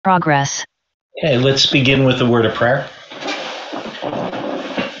Progress. Okay, let's begin with a word of prayer.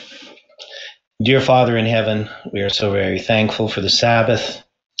 Dear Father in heaven, we are so very thankful for the Sabbath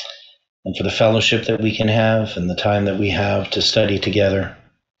and for the fellowship that we can have and the time that we have to study together.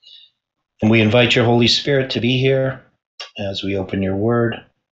 And we invite your Holy Spirit to be here as we open your word,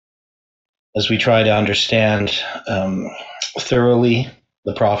 as we try to understand thoroughly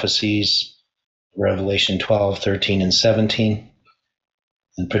the prophecies, Revelation 12, 13, and 17,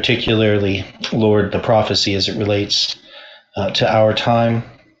 and particularly, Lord, the prophecy as it relates to our time.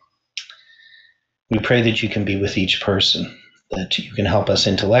 We pray that you can be with each person, that you can help us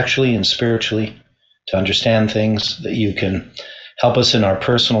intellectually and spiritually to understand things, that you can help us in our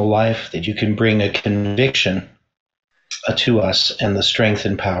personal life, that you can bring a conviction to us and the strength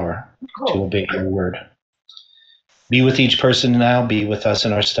and power to obey your word. Be with each person now, be with us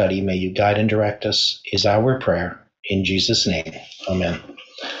in our study. May you guide and direct us, is our prayer. In Jesus' name, amen.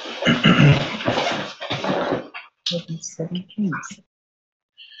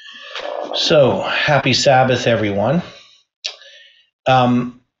 So, happy Sabbath, everyone.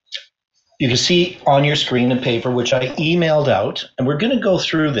 You can see on your screen a paper which I emailed out, and we're going to go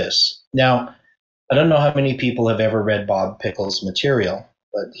through this. Now, I don't know how many people have ever read Bob Pickle's material,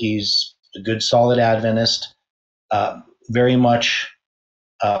 but he's a good, solid Adventist, very much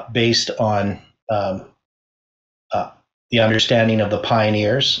based on the understanding of the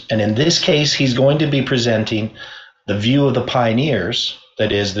pioneers. And in this case, he's going to be presenting the view of the pioneers,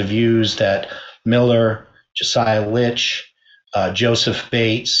 that is, the views that Miller, Josiah Litch, Joseph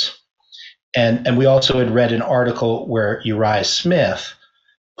Bates, and we also had read an article where Uriah Smith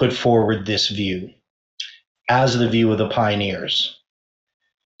put forward this view as the view of the pioneers.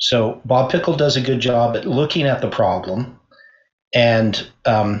 So Bob Pickle does a good job at looking at the problem. And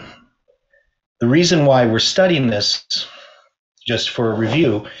the reason why we're studying this, just for a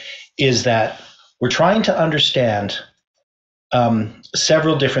review, is that we're trying to understand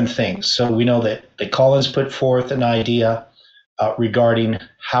several different things. So we know that Collins put forth an idea regarding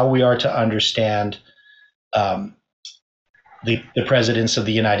how we are to understand the presidents of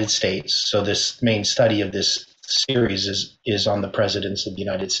the United States. So this main study of this series is on the presidents of the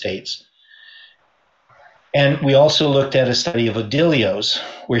United States. And we also looked at a study of Odilio's,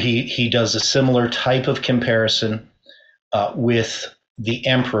 where he does a similar type of comparison with the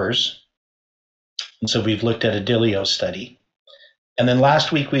emperors. And so we've looked at Odilio's study. And then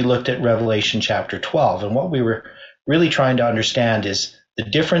last week we looked at Revelation chapter 12. And what we were really trying to understand is the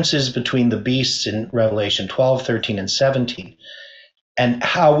differences between the beasts in Revelation 12, 13, and 17, and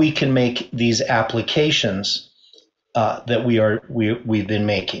how we can make these applications that we've been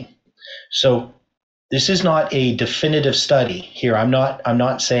making. So this is not a definitive study here. I'm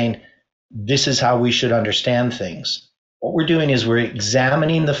not saying this is how we should understand things. What we're doing is we're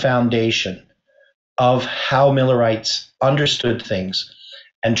examining the foundation of how Millerites understood things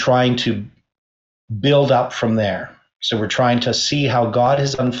and trying to build up from there. So we're trying to see how God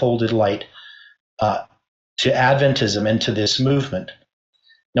has unfolded light to Adventism and to this movement.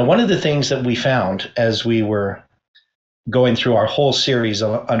 Now, one of the things that we found as we were going through our whole series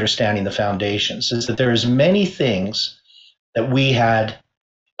of understanding the foundations is that there's many things that we had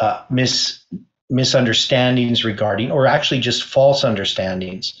misunderstandings regarding, or actually just false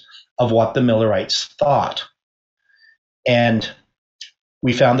understandings of what the Millerites thought. And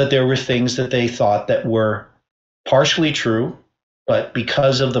we found that there were things that they thought that were partially true, but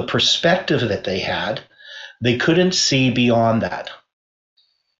because of the perspective that they had, they couldn't see beyond that.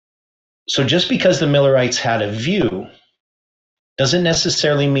 So just because the Millerites had a view doesn't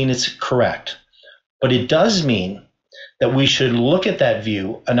necessarily mean it's correct, but it does mean that we should look at that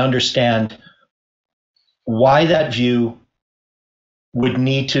view and understand why that view would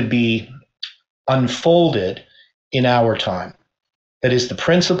need to be unfolded in our time. That is, the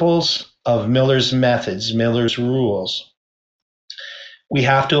principles of Miller's methods, Miller's rules. We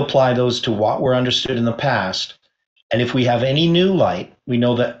have to apply those to what were understood in the past. And if we have any new light, we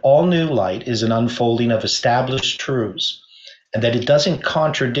know that all new light is an unfolding of established truths, and that it doesn't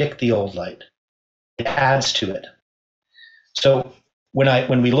contradict the old light. It adds to it. So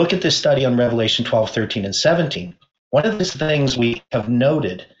when we look at this study on Revelation 12, 13, and 17, one of the things we have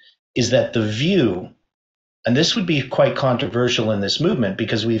noted is that the view, and this would be quite controversial in this movement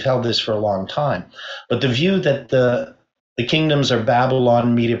because we've held this for a long time, but the view that the kingdoms are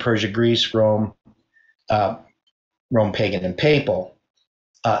Babylon, Media, Persia, Greece, Rome, pagan and papal,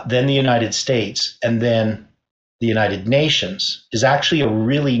 then the United States, and then the United Nations is actually a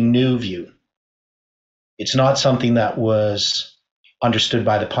really new view. It's not something that was understood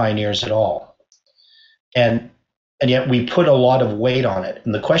by the pioneers at all. And and yet we put a lot of weight on it.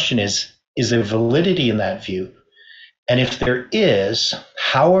 And the question is there validity in that view? And if there is,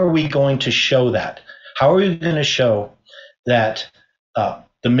 how are we going to show that? How are we going to show that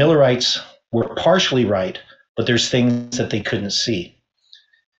the Millerites were partially right, but there's things that they couldn't see?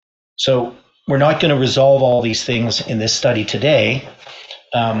 So we're not going to resolve all these things in this study today.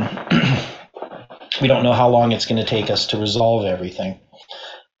 We don't know how long it's going to take us to resolve everything.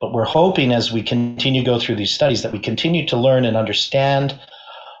 But we're hoping as we continue to go through these studies that we continue to learn and understand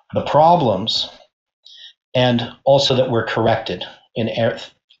the problems, and also that we're corrected in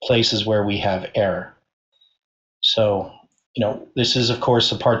places where we have error. So, this is, of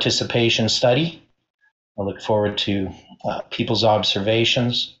course, a participation study. I look forward to people's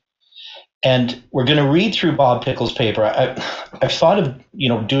observations. And we're going to read through Bob Pickle's paper. I've thought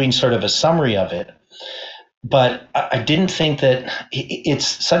of, doing sort of a summary of it, but I didn't think that it's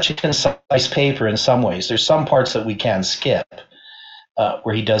such a concise paper in some ways. There's some parts that we can skip,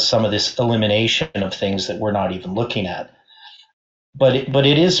 where he does some of this elimination of things that we're not even looking at. But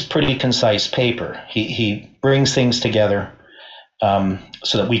it is a pretty concise paper. He brings things together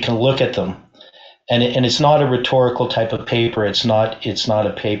so that we can look at them. And it's not a rhetorical type of paper. It's not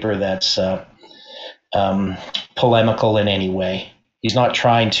a paper that's polemical in any way. He's not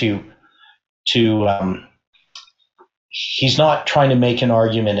trying to he's not trying to make an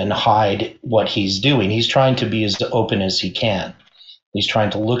argument and hide what he's doing. He's trying to be as open as he can. He's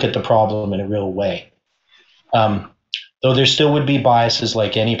trying to look at the problem in a real way. Though there still would be biases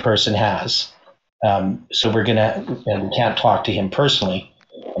like any person has. So and we can't talk to him personally.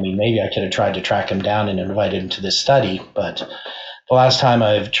 I mean, maybe I could have tried to track him down and invited him to this study, but the last time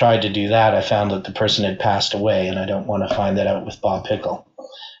I've tried to do that, I found that the person had passed away, and I don't want to find that out with Bob Pickle.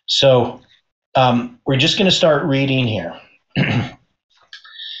 So we're just going to start reading here.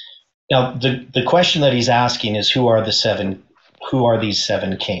 Now, the question that he's asking is, who are these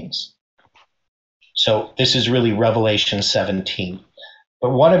seven kings? So this is really Revelation 17.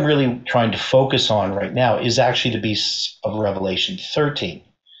 But what I'm really trying to focus on right now is actually the beasts of Revelation 13.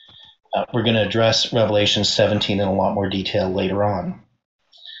 We're going to address Revelation 17 in a lot more detail later on.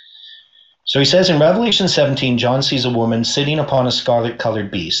 So he says in Revelation 17, John sees a woman sitting upon a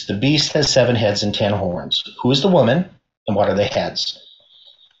scarlet-colored beast. The beast has 7 heads and 10 horns. Who is the woman, and what are the heads?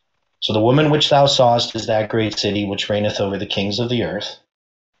 So the woman which thou sawest is that great city which reigneth over the kings of the earth.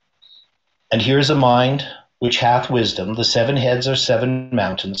 And here is a mind which hath wisdom. The 7 heads are 7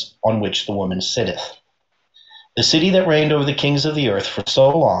 mountains on which the woman sitteth. The city that reigned over the kings of the earth for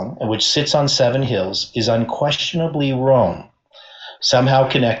so long, and which sits on 7 hills, is unquestionably Rome. Somehow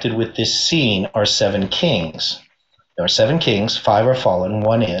connected with this scene are 7 kings. There are 7 kings, 5 are fallen,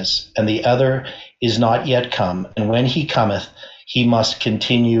 1 is, and the other is not yet come. And when he cometh, he must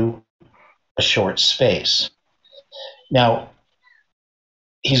continue a short space. Now,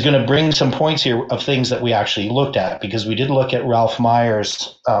 he's going to bring some points here of things that we actually looked at, because we did look at Ralph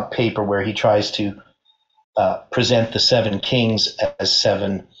Meyer's paper where he tries to present the 7 kings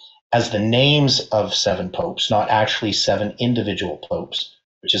as the names of 7 popes, not actually 7 individual popes,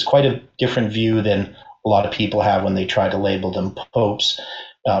 which is quite a different view than a lot of people have when they try to label them popes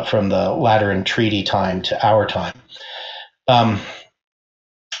from the Lateran Treaty time to our time.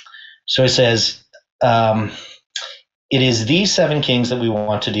 So it says, it is these 7 kings that we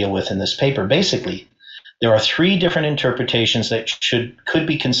want to deal with in this paper. Basically, there are 3 different interpretations that could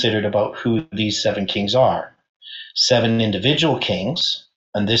be considered about who these 7 kings are. 7 individual kings,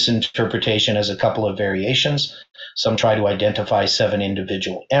 and this interpretation has a couple of variations. Some try to identify 7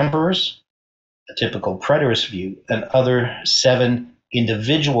 individual emperors, a typical preterist view, and other 7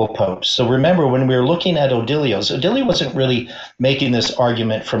 individual popes. So remember, when we were looking at Odilios wasn't really making this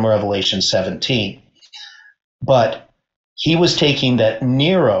argument from Revelation 17, but he was taking that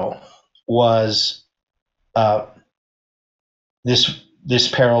Nero was this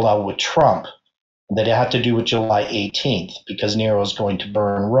parallel with Trump, that it had to do with July 18th, because Nero is going to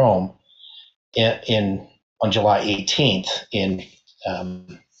burn Rome on July 18th in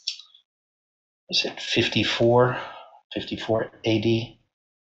was it 54 AD?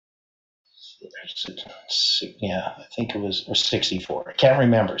 Yeah, I think it was, or 64. I can't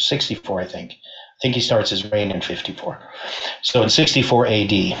remember. 64, I think. I think he starts his reign in 54. So in 64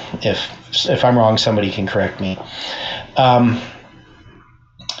 AD, if I'm wrong, somebody can correct me.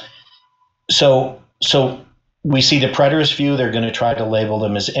 So we see the preterist view. They're going to try to label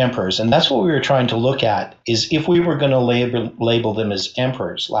them as emperors, and that's what we were trying to look at. Is if we were going to label them as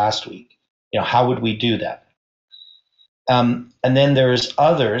emperors last week, how would we do that? And then there's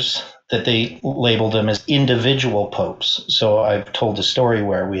others that they labeled them as individual popes. So I've told a story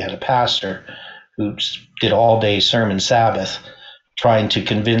where we had a pastor who did all-day sermon Sabbath, trying to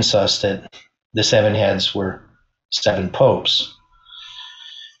convince us that the seven heads were seven popes,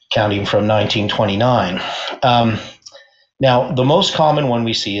 counting from 1929. Now, the most common one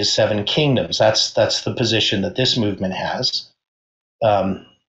we see is seven kingdoms. That's the position that this movement has.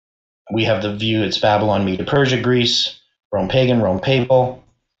 We have the view it's Babylon, Medo Persia, Greece, Rome pagan, Rome papal.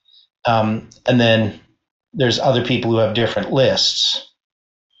 And then there's other people who have different lists,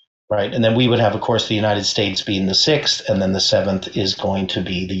 right? And then we would have, of course, the United States being the sixth, and then the seventh is going to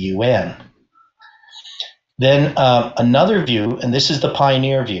be the UN. Then another view, and this is the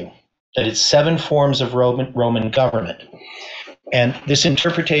pioneer view, that it's seven forms of Roman government. And this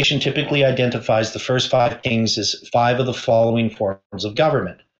interpretation typically identifies the first five kings as five of the following forms of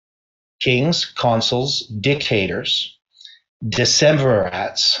government: kings, consuls, dictators,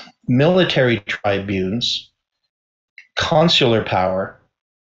 decemvirats, military tribunes, consular power,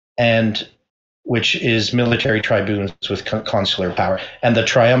 and which is military tribunes with consular power, and the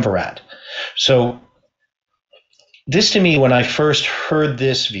triumvirate. So this, to me, when I first heard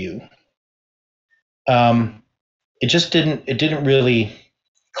this view, it didn't really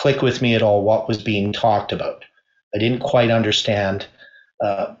click with me at all what was being talked about. I didn't quite understand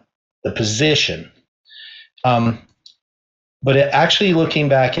the position. But actually, looking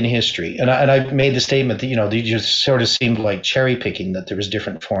back in history, and I made the statement that, they just sort of seemed like cherry picking, that there was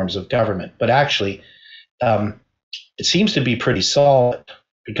different forms of government. But actually, it seems to be pretty solid,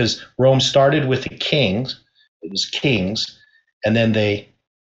 because Rome started with the kings. It was kings, and then they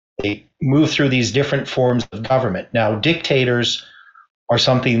moved through these different forms of government. Now, dictators are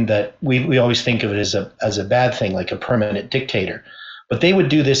something that we always think of it as a bad thing, like a permanent dictator. But they would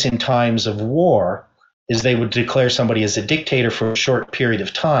do this in times of war, is they would declare somebody as a dictator for a short period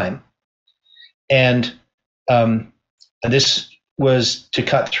of time. And this was to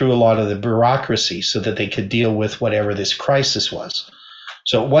cut through a lot of the bureaucracy so that they could deal with whatever this crisis was.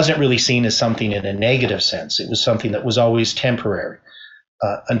 So it wasn't really seen as something in a negative sense. It was something that was always temporary,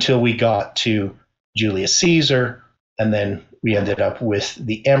 until we got to Julius Caesar, and then we ended up with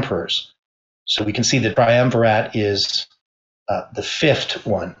the emperors. So we can see that triumvirate is the fifth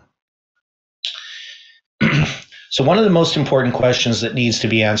one. So one of the most important questions that needs to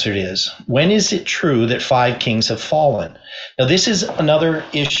be answered is, when is it true that five kings have fallen? Now, this is another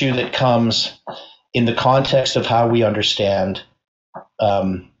issue that comes in the context of how we understand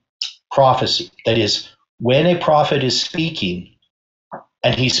prophecy. That is, when a prophet is speaking,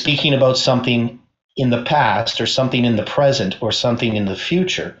 and he's speaking about something in the past or something in the present or something in the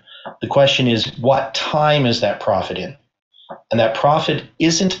future, the question is, what time is that prophet in? And that prophet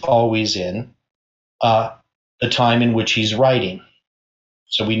isn't always in the time in which he's writing.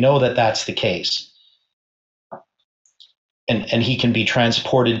 So we know that that's the case. And he can be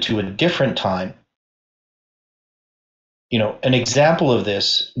transported to a different time. An example of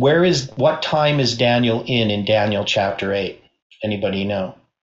this, what time is Daniel in Daniel chapter 8? Anybody know?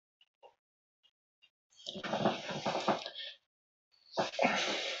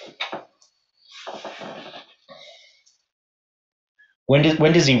 When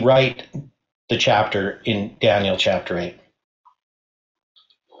does he write the chapter in Daniel chapter 8?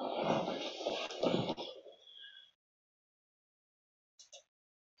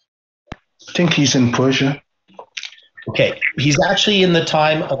 I think he's in Persia. Okay, he's actually in the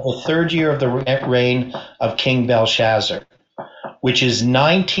time of the third year of the reign of King Belshazzar, which is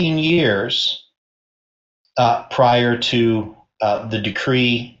 19 years prior to the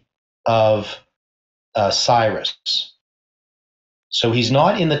decree of Cyrus. So he's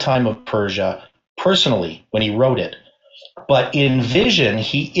not in the time of Persia personally when he wrote it, but in vision,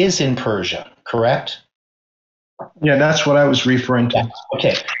 he is in Persia, correct? Yeah, that's what I was referring to. Yeah.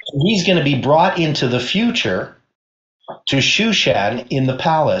 Okay, so he's going to be brought into the future to Shushan in the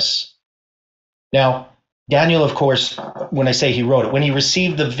palace. Now, Daniel, of course, when I say he wrote it, when he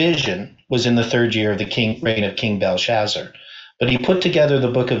received the vision was in the third year of the reign of King Belshazzar. But he put together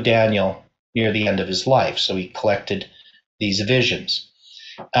the book of Daniel near the end of his life, so he collected these visions.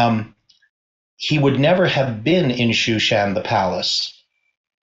 He would never have been in Shushan, the palace,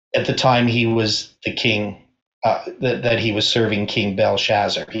 at the time he was the king, that he was serving King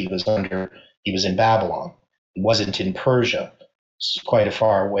Belshazzar. He was in Babylon. He wasn't in Persia. It's quite a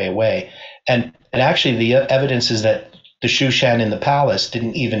far way away. And actually, the evidence is that the Shushan in the palace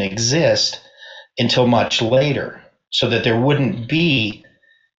didn't even exist until much later, so that there wouldn't be,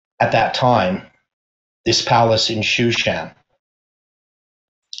 at that time, this palace in Shushan.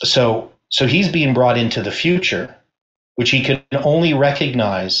 So he's being brought into the future, which he can only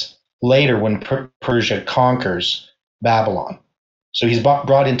recognize later when Persia conquers Babylon. So he's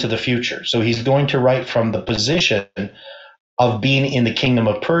brought into the future. So he's going to write from the position of being in the kingdom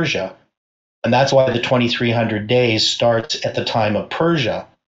of Persia. And that's why the 2300 days starts at the time of Persia.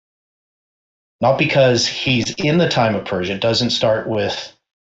 Not because he's in the time of Persia. It doesn't start with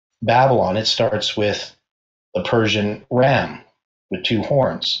Babylon. It starts with the Persian ram with two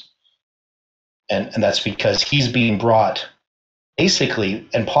horns. And that's because he's being brought basically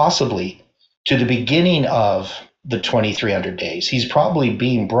and possibly to the beginning of the 2300 days. He's probably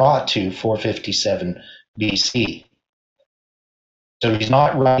being brought to 457 BC. So he's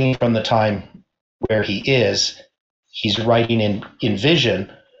not writing from the time where he is. He's writing in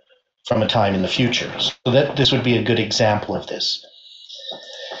vision from a time in the future. So that this would be a good example of this.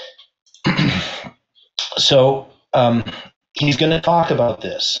 So he's going to talk about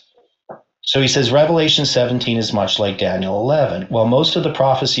this. So he says, Revelation 17 is much like Daniel 11. While most of the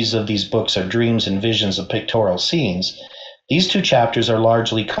prophecies of these books are dreams and visions of pictorial scenes, these two chapters are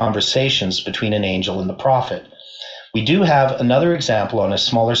largely conversations between an angel and the prophet. We do have another example on a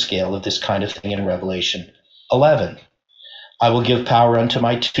smaller scale of this kind of thing in Revelation 11. I will give power unto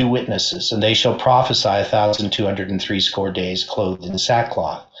my two witnesses, and they shall prophesy 1,203 days, clothed in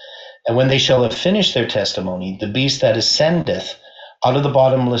sackcloth. And when they shall have finished their testimony, the beast that ascendeth out of the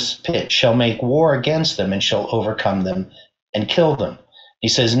bottomless pit shall make war against them and shall overcome them and kill them. He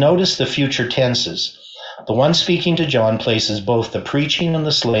says, notice the future tenses. The one speaking to John places both the preaching and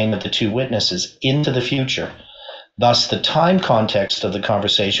the slaying of the two witnesses into the future. Thus, the time context of the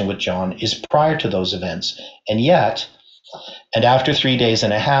conversation with John is prior to those events. And yet, and after 3 days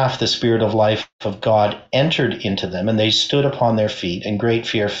and a half, the Spirit of life of God entered into them, and they stood upon their feet, and great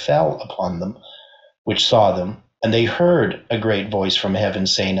fear fell upon them, which saw them. And they heard a great voice from heaven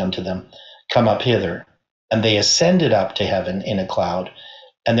saying unto them, Come up hither. And they ascended up to heaven in a cloud,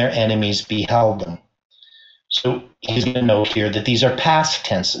 and their enemies beheld them. So he's going to note here that these are past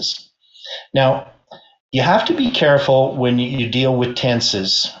tenses. Now, you have to be careful when you deal with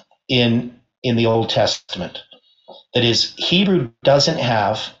tenses in the Old Testament. That is, Hebrew doesn't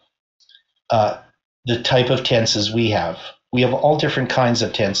have the type of tenses we have. We have all different kinds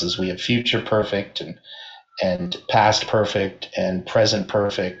of tenses. We have future perfect and past perfect and present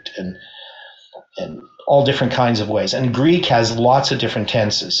perfect and all different kinds of ways. And Greek has lots of different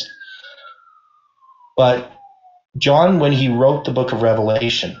tenses. But John, when he wrote the book of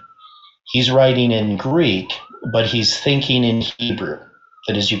Revelation, he's writing in Greek, but he's thinking in Hebrew.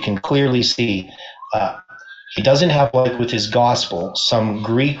 That is, you can clearly see he doesn't have, like with his gospel, some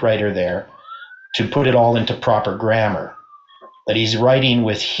Greek writer there to put it all into proper grammar. But he's writing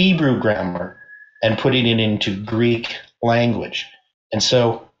with Hebrew grammar and putting it into Greek language. And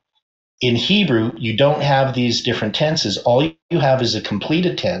so in Hebrew, you don't have these different tenses. All you have is a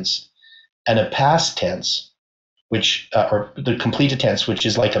completed tense and a past tense, which, or the completed tense, which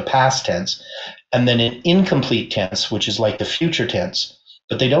is like a past tense, and then an incomplete tense, which is like the future tense.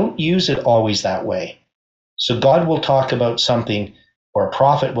 But they don't use it always that way. So God will talk about something, or a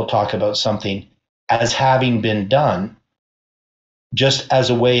prophet will talk about something as having been done, just as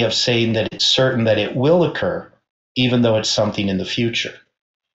a way of saying that it's certain that it will occur, even though it's something in the future.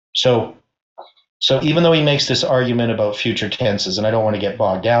 So even though he makes this argument about future tenses, and I don't want to get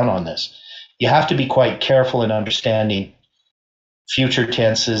bogged down on this, you have to be quite careful in understanding future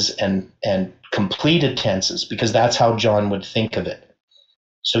tenses and completed tenses, because that's how John would think of it.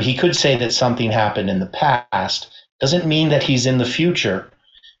 So he could say that something happened in the past. Doesn't mean that he's in the future.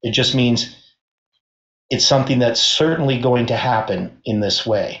 It just means it's something that's certainly going to happen in this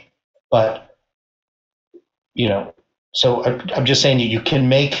way. But, so I'm just saying you can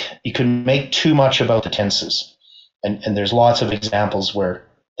make too much about the tenses. And there's lots of examples where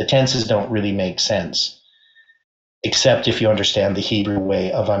the tenses don't really make sense, except if you understand the Hebrew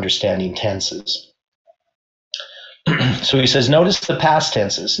way of understanding tenses. So he says, notice the past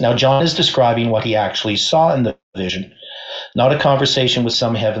tenses. Now, John is describing what he actually saw in the vision, not a conversation with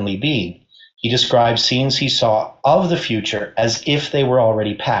some heavenly being. He describes scenes he saw of the future as if they were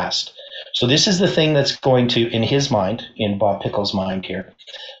already past. So this is the thing that's going to, in his mind, in Bob Pickle's mind here,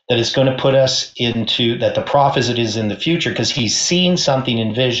 that is going to put us into that the prophet is in the future because he's seen something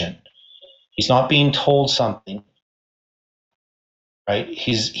in vision. He's not being told something, right?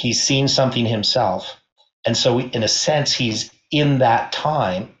 He's seen something himself. And so in a sense, he's in that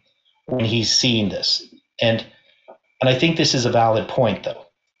time when he's seeing this. And I think this is a valid point, though,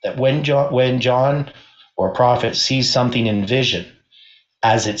 that when John or a prophet sees something in vision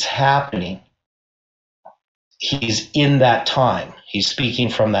as it's happening, he's in that time. He's speaking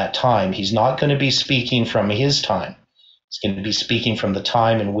from that time. He's not going to be speaking from his time. He's going to be speaking from the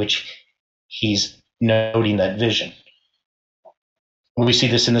time in which he's noting that vision. We see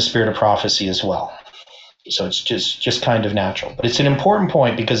this in the spirit of prophecy as well. So it's just kind of natural. But it's an important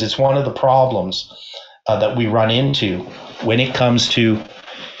point because it's one of the problems that we run into when it comes to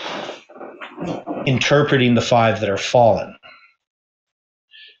interpreting the five that are fallen.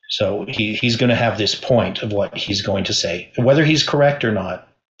 So he's going to have this point of what he's going to say. Whether he's correct or not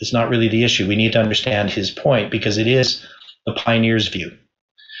is not really the issue. We need to understand his point because it is the pioneer's view.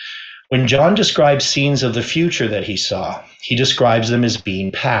 When John describes scenes of the future that he saw, he describes them as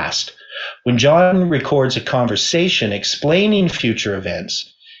being past. When John records a conversation explaining future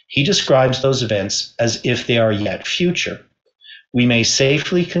events, he describes those events as if they are yet future. We may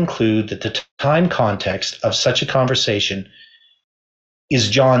safely conclude that the time context of such a conversation is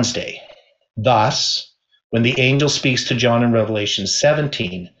John's day. Thus, when the angel speaks to John in Revelation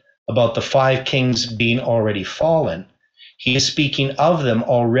 17 about the five kings being already fallen, he is speaking of them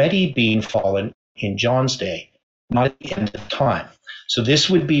already being fallen in John's day, not at the end of time. So this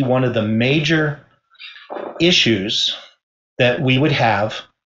would be one of the major issues that we would have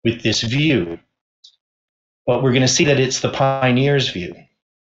with this view. But we're going to see that it's the pioneer's view.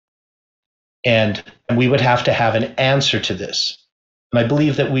 And we would have to have an answer to this. And I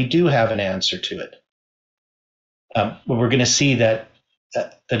believe that we do have an answer to it. But we're going to see that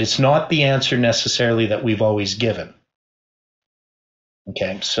it's not the answer necessarily that we've always given.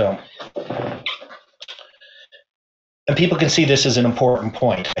 Okay, so, and people can see this as an important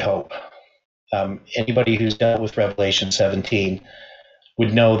point, I hope. Anybody who's dealt with Revelation 17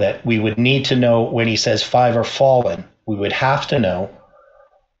 would know that we would need to know when he says five are fallen, we would have to know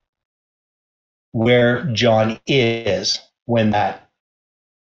where John is when that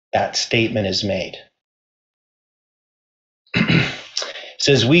statement is made. It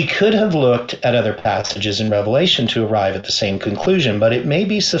says, we could have looked at other passages in Revelation to arrive at the same conclusion, but it may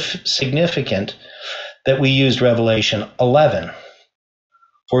be significant that we used Revelation 11.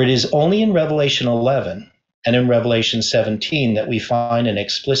 For it is only in Revelation 11 and in Revelation 17 that we find an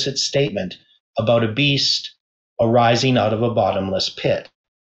explicit statement about a beast arising out of a bottomless pit.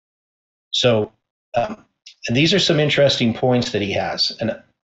 So and these are some interesting points that he has. And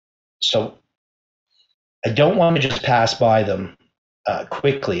so I don't want to just pass by them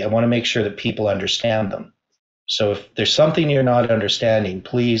quickly. I want to make sure that people understand them. So if there's something you're not understanding,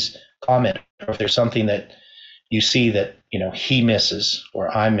 please comment. Or if there's something that you see that he misses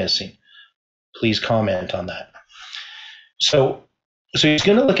or I'm missing, please comment on that. So he's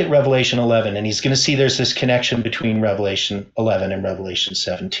going to look at Revelation 11, and he's going to see there's this connection between Revelation 11 and Revelation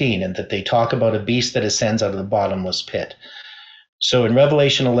 17, and that they talk about a beast that ascends out of the bottomless pit. So in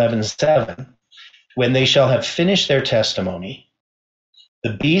Revelation 11:7, when they shall have finished their testimony,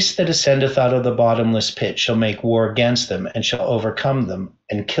 the beast that ascendeth out of the bottomless pit shall make war against them and shall overcome them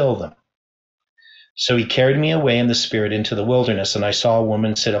and kill them. So he carried me away in the spirit into the wilderness, and I saw a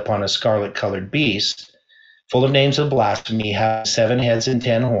woman sit upon a scarlet-colored beast, full of names of blasphemy, having 7 heads and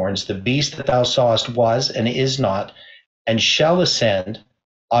 10 horns. The beast that thou sawest was and is not, and shall ascend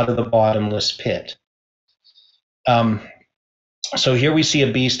out of the bottomless pit. So here we see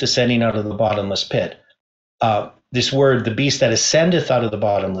a beast ascending out of the bottomless pit. This word, the beast that ascendeth out of the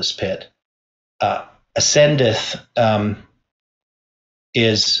bottomless pit, ascendeth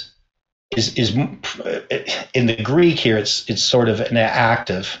is in the Greek here. It's sort of an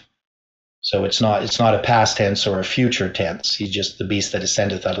active, so it's not a past tense or a future tense. He's just the beast that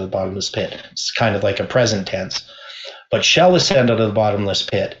ascendeth out of the bottomless pit. It's kind of like a present tense. But shall ascend out of the bottomless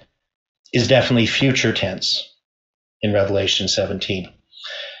pit is definitely future tense in Revelation 17.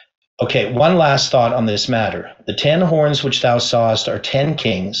 Okay, one last thought on this matter. The 10 horns which thou sawest are 10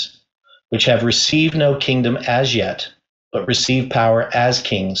 kings, which have received no kingdom as yet, but receive power as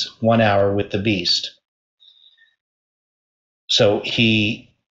kings 1 hour with the beast. So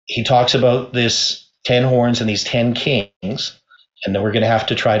he talks about this 10 horns and these 10 kings, and then we're going to have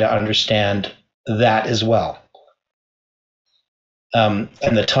to try to understand that as well. And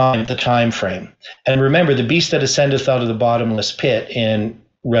the time frame. And remember, the beast that ascendeth out of the bottomless pit in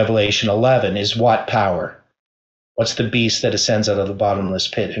Revelation 11 is what power? What's the beast that ascends out of the bottomless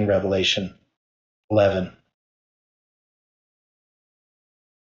pit in Revelation 11?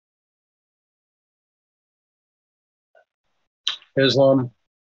 Islam.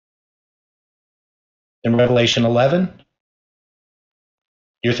 In Revelation 11?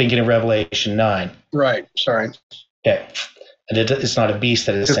 You're thinking of Revelation 9. Right, sorry. Okay. And it's not a beast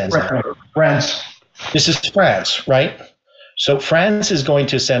that ascends out. France. This is France, right? So France is going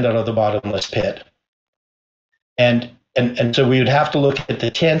to ascend out of the bottomless pit. And so we would have to look at the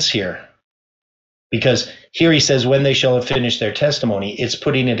tense here. Because here he says, when they shall have finished their testimony, it's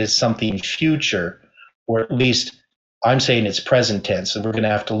putting it as something future, or at least I'm saying it's present tense, and we're going to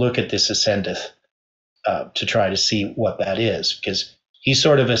have to look at this ascendeth to try to see what that is, because he's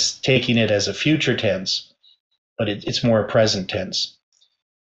sort of taking it as a future tense, but it's more a present tense,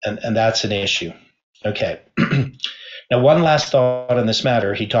 and that's an issue. Okay. Now, one last thought on this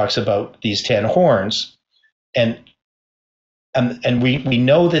matter. He talks about these 10 horns, and we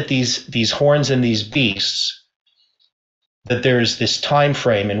know that these horns and these beasts, that there's this time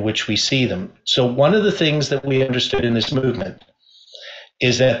frame in which we see them. So one of the things that we understood in this movement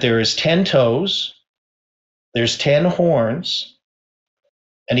is that there is 10 toes, there's 10 horns,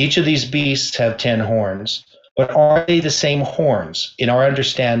 and each of these beasts have 10 horns. But are they the same horns in our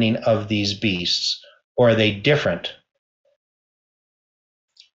understanding of these beasts, or are they different?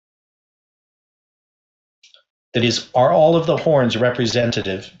 That is, are all of the horns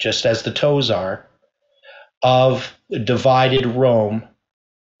representative, just as the toes are, of divided Rome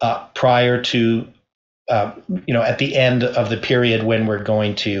prior to, at the end of the period when we're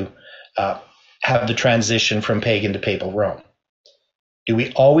going to have the transition from pagan to papal Rome? Do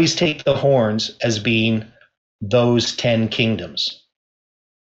we always take the horns as being those 10 kingdoms?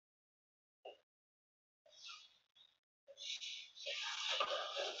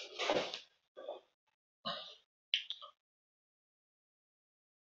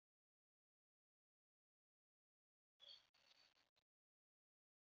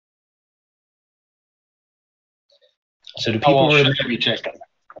 So do people we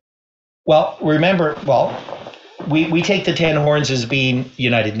take the 10 horns as being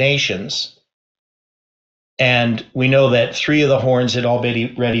United Nations, and we know that 3 of the horns had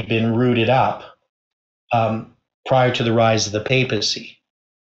already been rooted up prior to the rise of the papacy.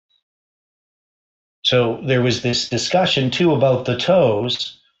 So there was this discussion too about the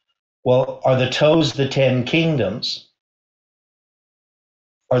toes. Well, are the toes the 10 kingdoms?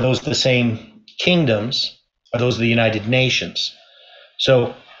 Are those the same kingdoms? Are those the United Nations?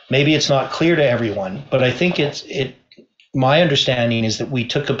 So maybe it's not clear to everyone, but I think my understanding is that we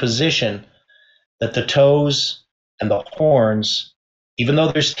took a position that the toes and the horns, even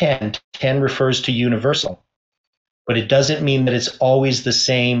though there's 10 refers to universal, but it doesn't mean that it's always the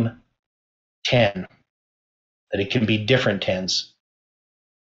same 10, that it can be different 10s,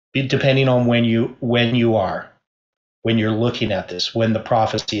 depending on when you're looking at this, when the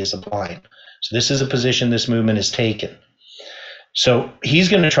prophecy is applying. So this is a position this movement has taken. So he's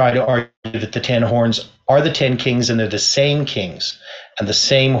going to try to argue that the 10 horns are the 10 kings, and they're the same kings and the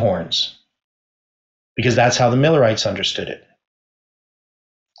same horns, because that's how the Millerites understood it.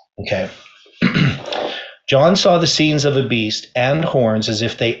 Okay. John saw the scenes of a beast and horns as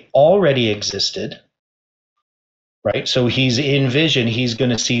if they already existed, right? So he's in vision, he's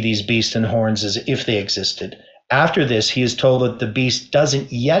going to see these beasts and horns as if they existed. After this, he is told that the beast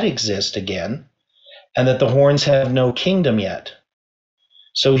doesn't yet exist again, and that the horns have no kingdom yet.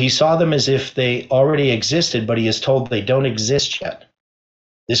 So he saw them as if they already existed, but he is told they don't exist yet.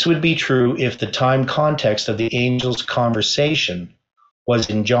 This would be true if the time context of the angel's conversation was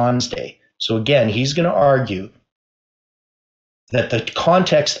in John's day. So again, he's going to argue that the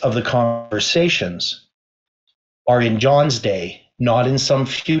context of the conversations are in John's day, not in some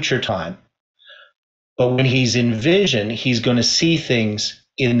future time. But when he's in vision, he's going to see things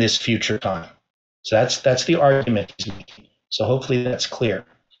in this future time. So that's the argument he's making. So hopefully that's clear.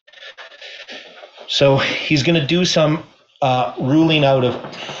 So he's going to do some ruling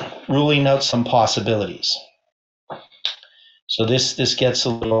out some possibilities. So this gets a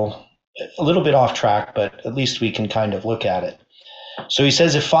little bit off track, but at least we can kind of look at it. So he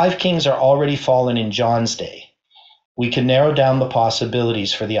says if 5 kings are already fallen in John's day, we can narrow down the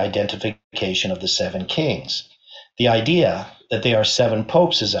possibilities for the identification of the 7 kings. The idea that they are 7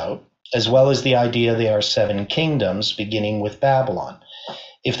 popes is out, as well as the idea they are 7 kingdoms, beginning with Babylon.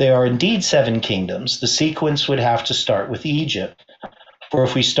 If they are indeed 7 kingdoms, the sequence would have to start with Egypt. For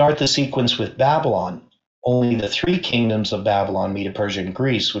if we start the sequence with Babylon, only the 3 kingdoms of Babylon, Medo, Persia, and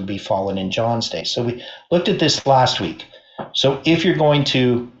Greece would be fallen in John's day. So we looked at this last week. So if you're going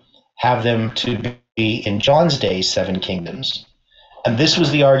to have them to be in John's day 7 kingdoms, and this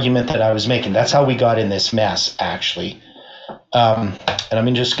was the argument that I was making. That's how we got in this mess, actually. And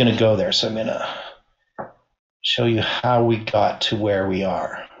I'm just going to go there. So I'm going to show you how we got to where we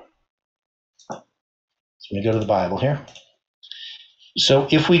are. So I'm going to go to the Bible here. So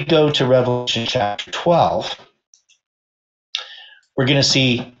if we go to Revelation chapter 12, we're going to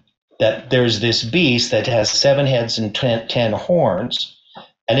see that there's this beast that has 7 heads and 10 horns,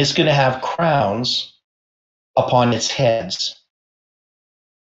 and it's going to have crowns upon its heads.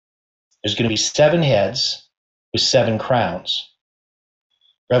 There's going to be 7 heads with 7 crowns.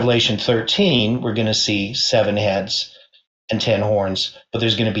 Revelation 13, we're going to see 7 heads and 10 horns, but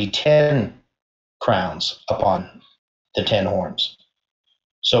there's going to be 10 crowns upon the 10 horns.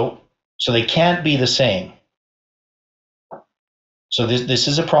 So they can't be the same. So this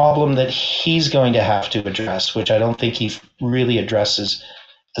is a problem that he's going to have to address, which I don't think he really addresses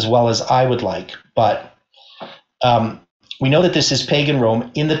as well as I would like. But we know that this is pagan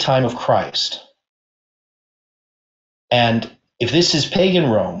Rome in the time of Christ. And if this is pagan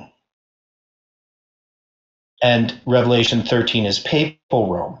Rome, and Revelation 13 is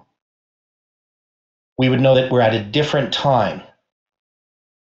papal Rome, we would know that we're at a different time.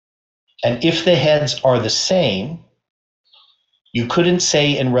 And if the heads are the same, you couldn't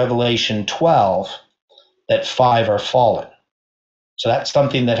say in Revelation 12 that 5 are fallen. So that's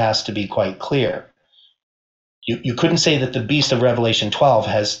something that has to be quite clear. You couldn't say that the beast of Revelation 12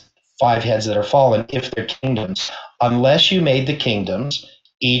 has 5 heads that are fallen if they're kingdoms, unless you made the kingdoms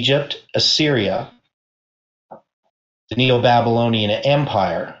Egypt, Assyria, the Neo-Babylonian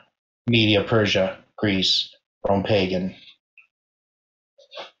Empire, Media, Persia, Greece, Rome pagan.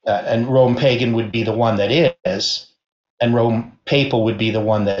 And Rome pagan would be the one that is, and Rome papal would be the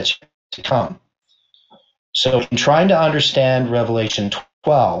one that's to come. So in trying to understand Revelation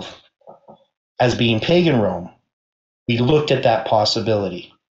 12 as being pagan Rome, we looked at that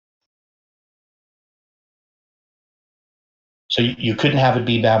possibility. So you couldn't have it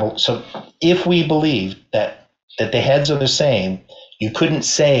be Babylon. So if we believe that the heads are the same, you couldn't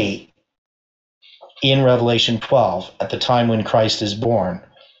say in Revelation 12, at the time when Christ is born,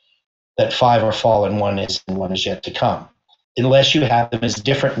 that 5 are fallen, one is yet to come, unless you have them as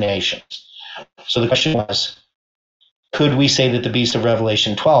different nations. So the question was, could we say that the beast of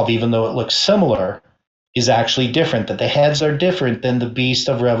Revelation 12, even though it looks similar, is actually different, that the heads are different than the beast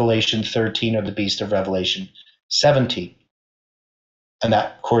of Revelation 13 or the beast of Revelation 17? And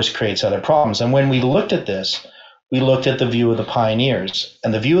that, of course, creates other problems. And when we looked at this, we looked at the view of the pioneers.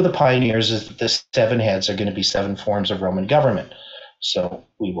 And the view of the pioneers is that the 7 heads are going to be 7 forms of Roman government. So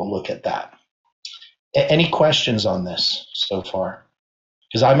we will look at that. Any questions on this so far?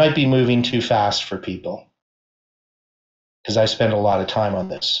 Because I might be moving too fast for people, because I spend a lot of time on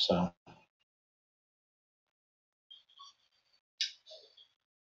this. So.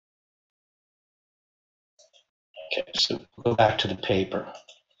 Okay, so we'll go back to the paper.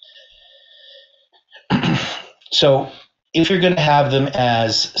 So if you're going to have them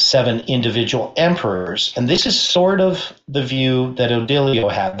as 7 individual emperors, and this is sort of the view that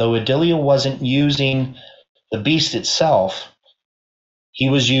Odilio had, though Odilio wasn't using the beast itself, he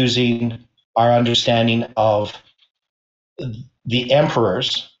was using our understanding of the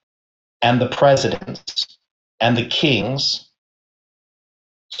emperors and the presidents and the kings.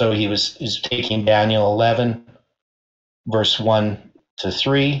 So he's taking Daniel 11, verse 1 to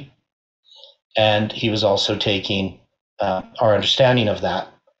 3, and he was also taking our understanding of that.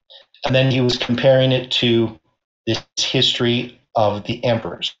 And then he was comparing it to this history of the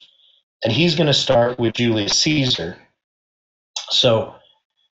emperors. And he's going to start with Julius Caesar. So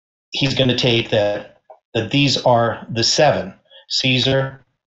he's going to take that these are the 7: Caesar,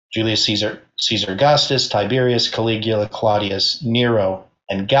 Julius Caesar, Caesar Augustus, Tiberius, Caligula, Claudius, Nero,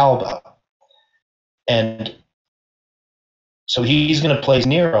 and Galba. And so he's going to place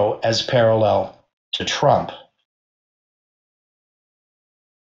Nero as parallel to Trump.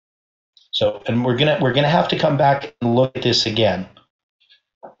 So, and we're gonna have to come back and look at this again.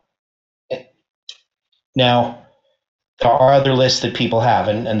 Now, there are other lists that people have,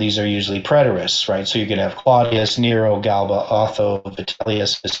 and these are usually preterists, right? So you're going to have Claudius, Nero, Galba, Otho,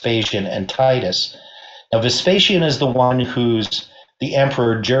 Vitellius, Vespasian, and Titus. Now, Vespasian is the one who's the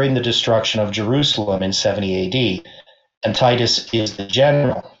emperor during the destruction of Jerusalem in 70 AD, and Titus is the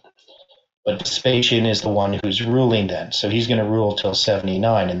general. But Vespasian is the one who's ruling then. So he's going to rule till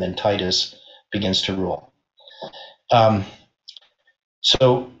 79, and then Titus begins to rule.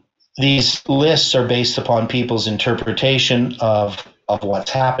 So these lists are based upon people's interpretation of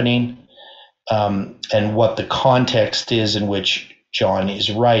what's happening and what the context is in which John is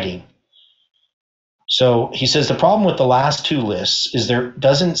writing. So he says the problem with the last 2 lists is there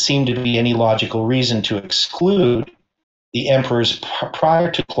doesn't seem to be any logical reason to exclude the emperors prior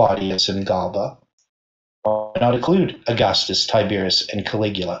to Claudius and Galba, or not include Augustus, Tiberius, and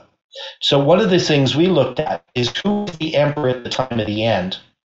Caligula. So one of the things we looked at is who was the emperor at the time of the end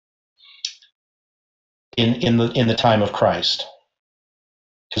in the time of Christ.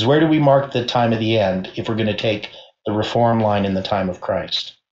 Because where do we mark the time of the end if we're going to take the reform line in the time of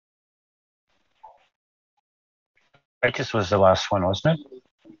Christ? Titus was the last one, wasn't it?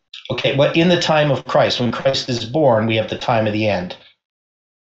 Okay, but in the time of Christ, when Christ is born, we have the time of the end.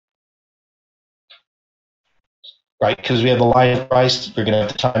 right? Because we have the light of Christ. We're going to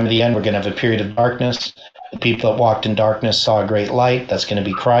have the time of the end. We're going to have a period of darkness. The people that walked in darkness saw a great light. That's going to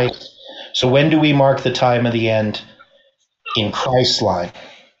be Christ. So when do we mark the time of the end in Christ's line?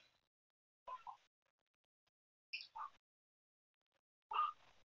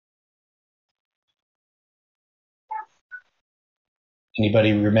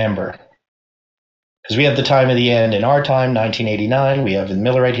 Anybody remember? Because we have the time of the end in our time, 1989. We have in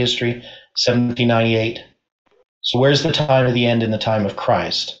Millerite history, 1798. So where's the time of the end in the time of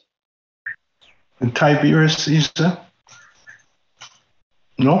Christ? The Tiberius Caesar?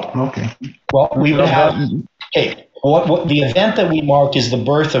 No? Okay. Well, we would have, okay, what the event that we mark is the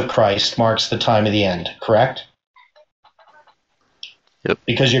birth of Christ marks the time of the end, correct? Yep.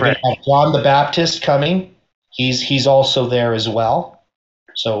 Because you're going to have John the Baptist coming. He's also there as well.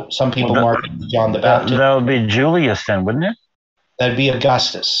 So some people mark John the Baptist. That would be Julius then, wouldn't it? That'd be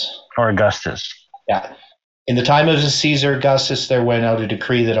Augustus. Or Augustus. Yeah. In the time of Caesar Augustus, there went out a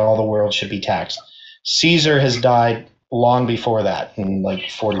decree that all the world should be taxed. Caesar has died long before that, in like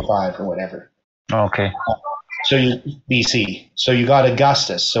 45 or whatever. Okay. So BC. So you got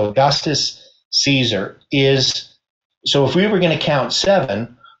Augustus. So Augustus Caesar is. So if we were going to count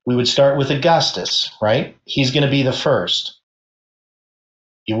 7, we would start with Augustus, right? He's going to be the first.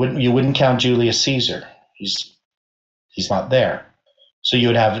 You wouldn't count Julius Caesar. He's not there. So you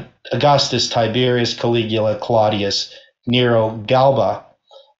would have Augustus, Tiberius, Caligula, Claudius, Nero, Galba,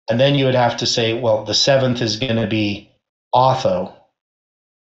 and then you would have to say, well, the 7th is going to be Otho.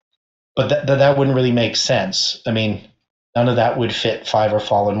 But that wouldn't really make sense. I mean, none of that would fit. 5 are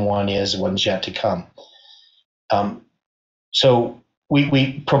fallen, 1 is, 1's yet to come. So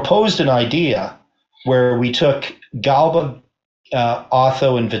we proposed an idea where we took Galba,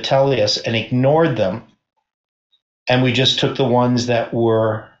 Otho, and Vitellius and ignored them, and we just took the ones that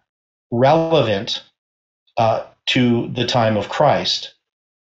were relevant to the time of Christ.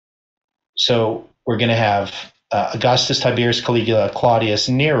 So we're going to have Augustus, Tiberius, Caligula, Claudius,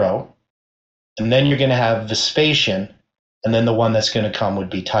 Nero, and then you're going to have Vespasian, and then the one that's going to come would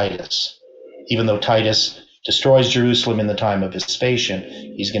be Titus. Even though Titus destroys Jerusalem in the time of Vespasian,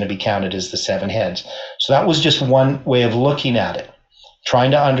 he's going to be counted as the 7 heads. So that was just one way of looking at it,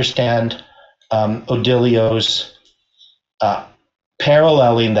 trying to understand Odilio's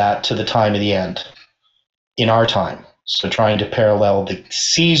paralleling that to the time of the end in our time. So trying to parallel the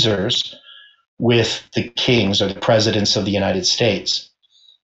Caesars with the kings or the presidents of the United States.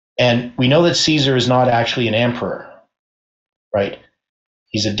 And we know that Caesar is not actually an emperor, right?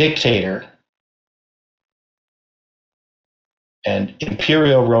 He's a dictator. And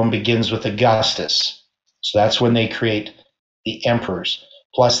imperial Rome begins with Augustus. So that's when they create the emperors.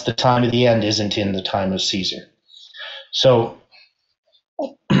 Plus the time of the end isn't in the time of Caesar. So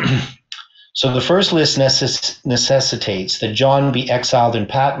the first list necessitates that John be exiled in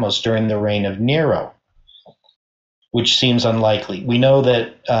Patmos during the reign of Nero, which seems unlikely. We know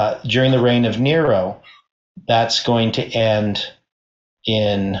that during the reign of Nero, that's going to end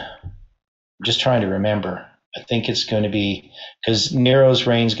in, I'm just trying to remember. I think it's going to be, because Nero's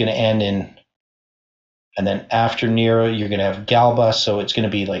reign is going to end in, and then after Nero, you're going to have Galba, so it's going to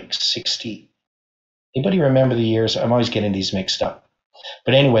be like 60. Anybody remember the years? I'm always getting these mixed up.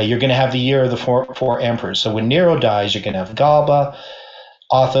 But anyway, you're going to have the year of the four emperors. So when Nero dies, you're going to have Galba,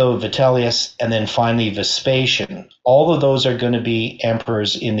 Otho, Vitellius, and then finally Vespasian. All of those are going to be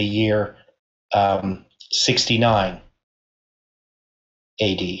emperors in the year 69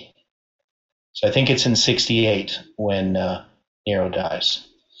 AD. So I think it's in 68 when Nero dies.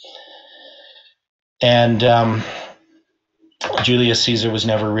 And Julius Caesar was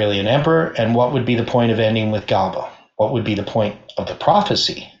never really an emperor. And what would be the point of ending with Galba? What would be the point of the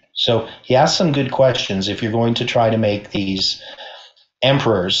prophecy? So he asked some good questions if you're going to try to make these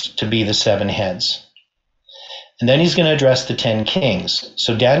emperors to be the 7 heads. And then he's going to address the 10 kings.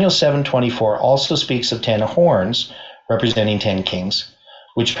 So Daniel 7:24 also speaks of 10 horns representing 10 kings,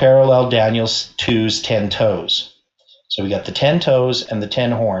 which parallel Daniel 2's 10 toes. So we got the 10 toes and the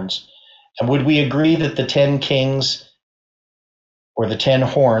 10 horns. And would we agree that the 10 kings, or the 10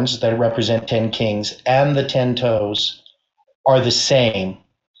 horns that represent 10 kings, and the 10 toes are the same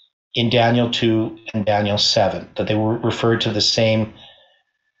in Daniel 2 and Daniel 7, that they were referred to the same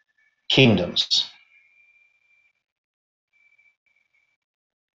kingdoms?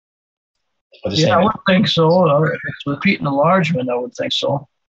 Yeah, I would think so. If it's repeat and enlargement, I would think so.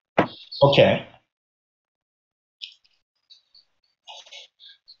 Okay.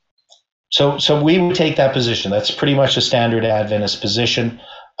 So we would take that position. That's pretty much a standard Adventist position.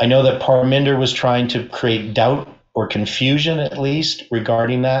 I know that Parminder was trying to create doubt or confusion, at least,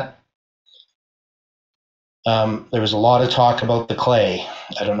 regarding that. There was a lot of talk about the clay.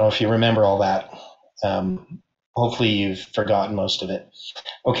 I don't know if you remember all that. Hopefully you've forgotten most of it.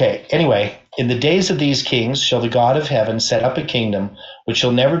 Okay, anyway, in the days of these kings shall the God of heaven set up a kingdom which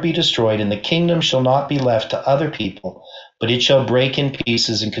shall never be destroyed, and the kingdom shall not be left to other people, but it shall break in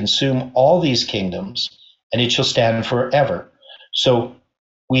pieces and consume all these kingdoms, and it shall stand forever. So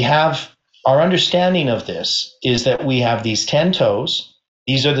we have, our understanding of this is that we have these 10 toes.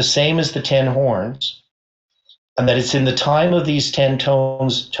 These are the same as the 10 horns, and that it's in the time of these 10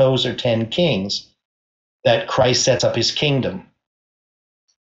 toes or 10 kings that Christ sets up his kingdom.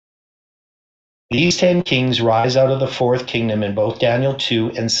 These 10 kings rise out of the fourth kingdom in both Daniel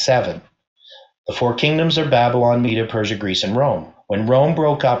 2 and 7. The four kingdoms are Babylon, Media, Persia, Greece, and Rome. When Rome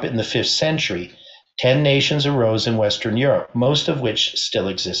broke up in the 5th century, 10 nations arose in Western Europe, most of which still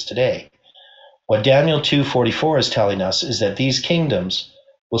exist today. What Daniel 2:44 is telling us is that these kingdoms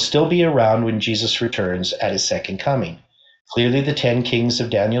will still be around when Jesus returns at his second coming. Clearly, the 10 kings of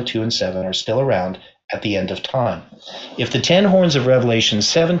Daniel 2 and 7 are still around at the end of time. If the 10 horns of Revelation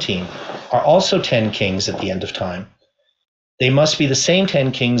 17 are also 10 kings at the end of time, they must be the same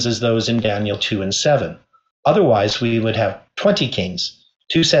 10 kings as those in Daniel 2 and 7. Otherwise, we would have 20 kings,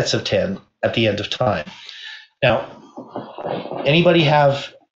 2 sets of 10 at the end of time. Now, anybody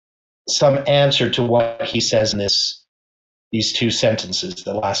have some answer to what he says in these 2 sentences,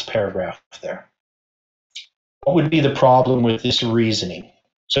 the last paragraph there? What would be the problem with this reasoning?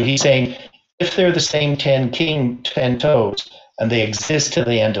 So he's saying, if they're the same 10 toes and they exist to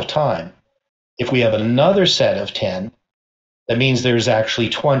the end of time, if we have another set of 10, that means there's actually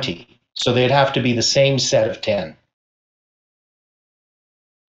 20. So they'd have to be the same set of 10.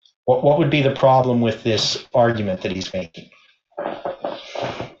 What would be the problem with this argument that he's making?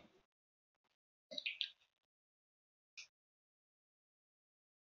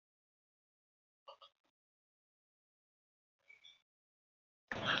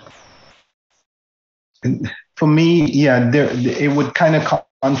 For me, yeah, it would kind of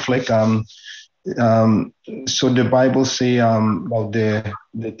conflict. So the Bible say, well, the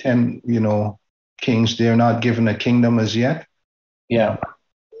 10, kings, they're not given a kingdom as yet. Yeah.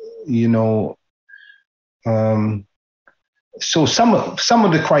 So some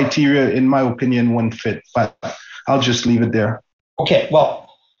of the criteria, in my opinion, wouldn't fit, but I'll just leave it there. Okay, well,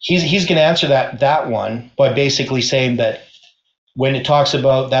 he's going to answer that one by basically saying that when it talks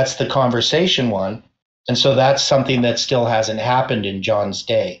about that's the conversation one, and so that's something that still hasn't happened in John's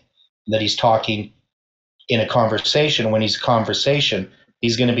day, that he's talking in a conversation. When he's conversation,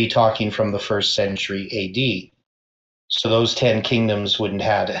 he's going to be talking from the 1st century AD. So those 10 kingdoms wouldn't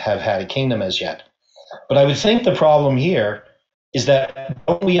have had a kingdom as yet. But I would think the problem here is that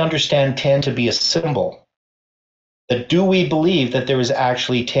don't we understand 10 to be a symbol? That do we believe that there is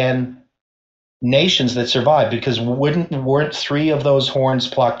actually 10 nations that survived? Because weren't 3 of those horns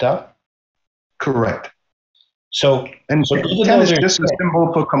plucked up? Correct. So 10 is just a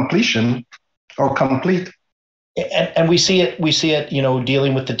symbol for completion or complete. And we see it,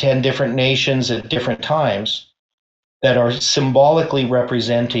 dealing with the 10 different nations at different times that are symbolically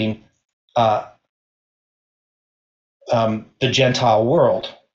representing the Gentile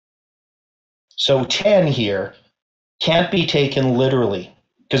world. So 10 here can't be taken literally,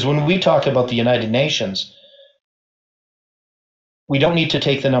 because when we talk about the United Nations, we don't need to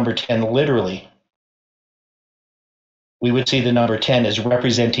take the number 10 literally. We would see the number 10 as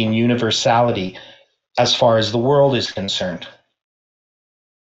representing universality as far as the world is concerned.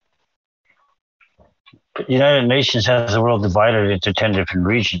 But the United Nations has the world divided into 10 different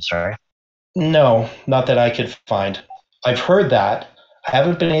regions, right? No, not that I could find. I've heard that. I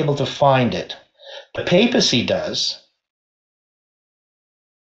haven't been able to find it. The papacy does,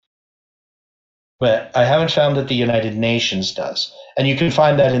 but I haven't found that the United Nations does. And you can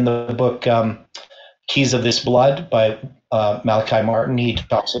find that in the book Keys of This Blood by Malachi Martin. He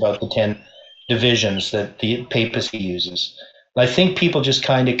talks about the 10 divisions that the papacy uses. And I think people just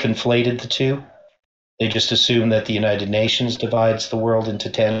kind of conflated the two. They just assume that the United Nations divides the world into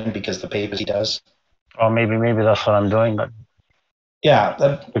 10 because the papacy does. Or maybe that's what I'm doing. But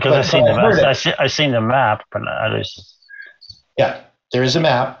yeah, because I've seen the map, but others. Yeah, there is a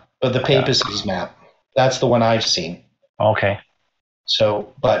map, but the papacy's map. That's the one I've seen. Okay.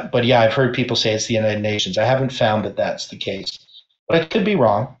 So, but yeah, I've heard people say it's the United Nations. I haven't found that that's the case, but I could be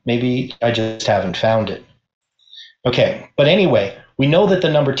wrong. Maybe I just haven't found it. Okay, but anyway, we know that the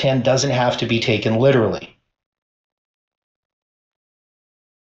number 10 doesn't have to be taken literally.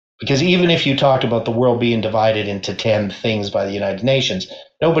 Because even if you talked about the world being divided into 10 things by the United Nations,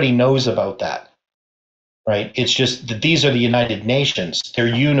 nobody knows about that, right? It's just that these are the United Nations. They're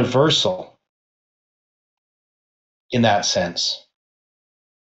universal. in that sense.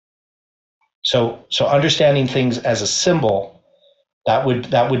 So understanding things as a symbol, that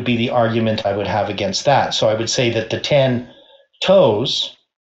would be the argument I would have against that. So I would say that the 10 toes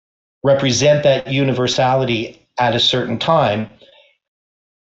represent that universality at a certain time,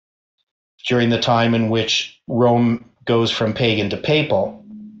 during the time in which Rome goes from pagan to papal.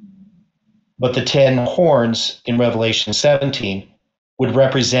 But the 10 horns in Revelation 17 would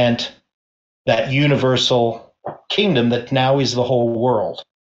represent that universal kingdom that now is the whole world.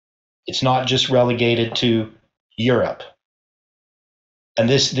 It's not just relegated to Europe. And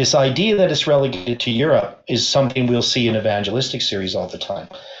this idea that it's relegated to Europe is something we'll see in evangelistic series all the time,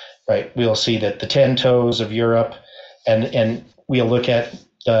 right? We'll see that the 10 toes of Europe, and we'll look at,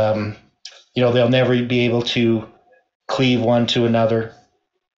 they'll never be able to cleave one to another.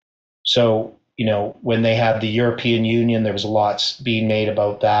 So, when they had the European Union, there was lots being made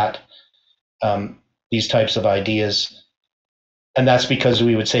about that, these types of ideas. And that's because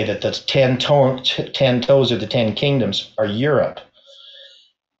we would say that the 10 toes of the 10 kingdoms are Europe.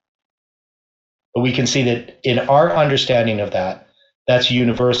 But we can see that in our understanding of that, that's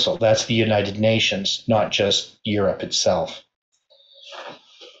universal. That's the United Nations, not just Europe itself.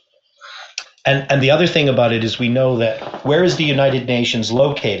 And the other thing about it is we know that where is the United Nations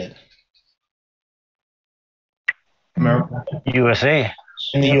located? USA.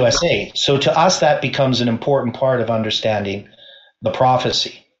 In the USA. So to us, that becomes an important part of understanding the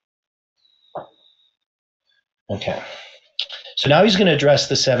prophecy. Okay. So now he's going to address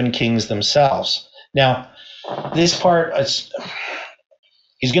the 7 kings themselves. Now, this part,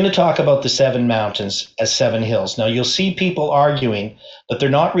 he's going to talk about the 7 mountains as 7 hills. Now, you'll see people arguing that they're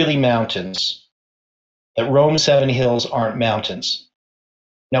not really mountains, that Rome's 7 hills aren't mountains.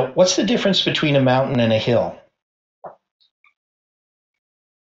 Now, what's the difference between a mountain and a hill?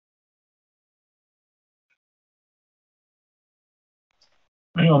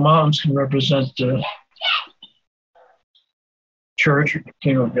 Mountains can represent the church or the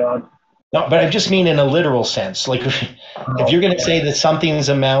kingdom of God. No, but I just mean in a literal sense. Like if you're going to say that something's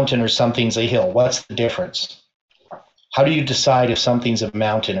a mountain or something's a hill, what's the difference? How do you decide if something's a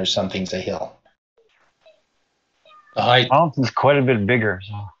mountain or something's a hill? The height. Mountain's quite a bit bigger.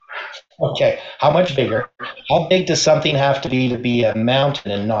 So. Okay, how much bigger? How big does something have to be a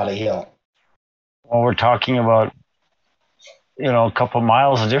mountain and not a hill? Well, we're talking about, a couple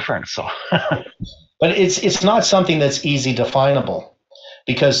miles of difference. So. But it's not something that's easy definable,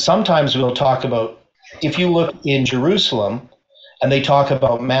 because sometimes we'll talk about, if you look in Jerusalem and they talk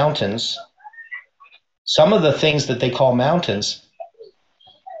about mountains, some of the things that they call mountains.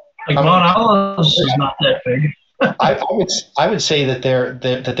 Like Mount Olives is not that big. I would say that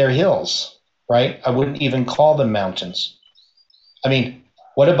they're hills, right? I wouldn't even call them mountains. I mean,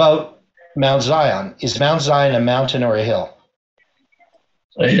 what about Mount Zion? Is Mount Zion a mountain or a hill?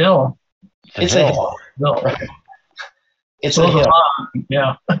 A hill. It's a hill. No. Right? It's a hill.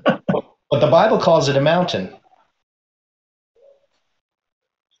 Yeah. But the Bible calls it a mountain.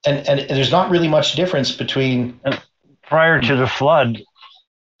 And there's not really much difference between. And prior to the flood,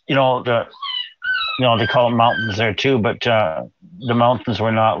 they call it mountains there too, but the mountains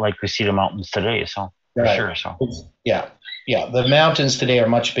were not like we see the mountains today. So for right. sure. So yeah. The mountains today are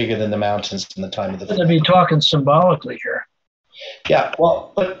much bigger than the mountains in the time of the flood. They'd be talking symbolically here. Yeah,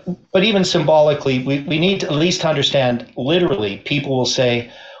 well, but even symbolically, we need to at least understand literally. People will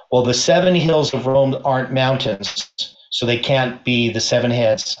say, well, the 7 hills of Rome aren't mountains, so they can't be the 7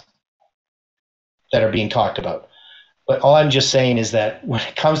 heads that are being talked about. But all I'm just saying is that when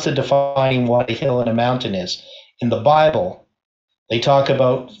it comes to defining what a hill and a mountain is, in the Bible, they talk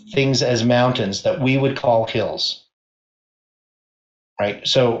about things as mountains that we would call hills, right?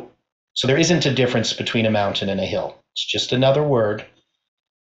 So there isn't a difference between a mountain and a hill. It's just another word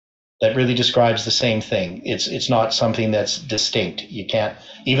that really describes the same thing. It's not something that's distinct. You can't,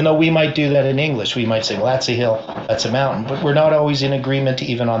 even though we might do that in English, we might say, well, that's a hill, that's a mountain, but we're not always in agreement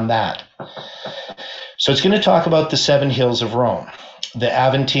even on that. So it's going to talk about the 7 hills of Rome: the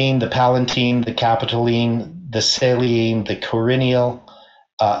Aventine, the Palatine, the Capitoline, the Caelian, the Quirinial,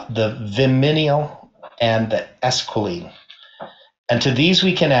 the Viminal, and the Esquiline. And to these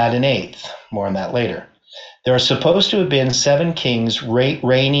we can add an 8th. More on that later. There are supposed to have been 7 kings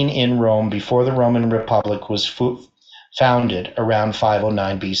reigning in Rome before the Roman Republic was founded around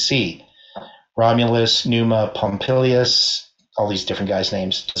 509 BC. Romulus, Numa, Pompilius, all these different guys'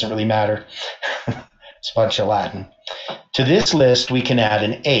 names, doesn't really matter. It's a bunch of Latin. To this list, we can add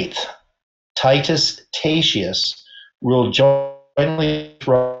an 8th. Titus Tatius ruled jointly with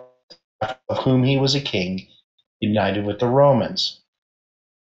Rome, of whom he was a king, united with the Romans.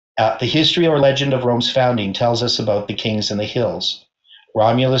 The history or legend of Rome's founding tells us about the kings in the hills.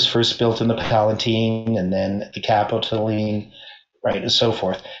 Romulus first built in the Palatine and then the Capitoline, right, and so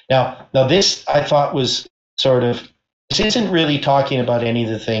forth. Now this I thought was this isn't really talking about any of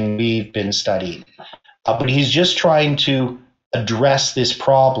the things we've been studying, but he's just trying to address this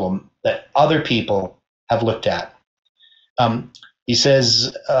problem that other people have looked at. He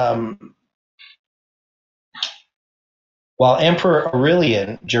says, while Emperor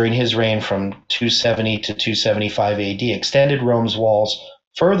Aurelian, during his reign from 270 to 275 AD, extended Rome's walls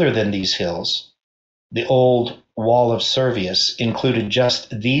further than these hills, the old wall of Servius included just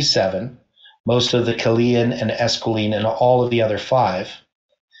these 7, most of the Caelian and Esquiline and all of the other 5,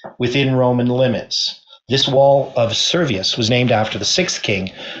 within Roman limits. This wall of Servius was named after the 6th king,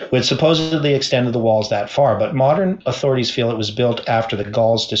 who had supposedly extended the walls that far, but modern authorities feel it was built after the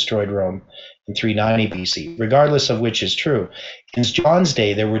Gauls destroyed Rome in 390 BC, regardless of which is true. In John's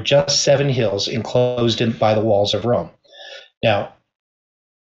day, there were just 7 hills enclosed by the walls of Rome. Now,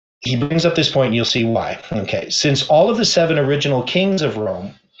 he brings up this point, and you'll see why. Okay, since all of the 7 original kings of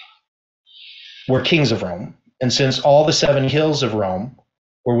Rome were kings of Rome, and since all the 7 hills of Rome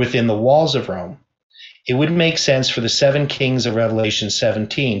were within the walls of Rome, it would make sense for the 7 kings of Revelation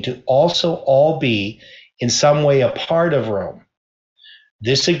 17 to also all be in some way a part of Rome.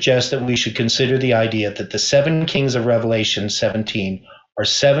 This suggests that we should consider the idea that the 7 kings of Revelation 17 are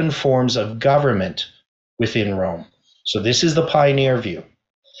 7 forms of government within Rome. So this is the pioneer view.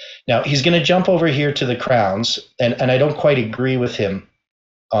 Now, he's going to jump over here to the crowns, and I don't quite agree with him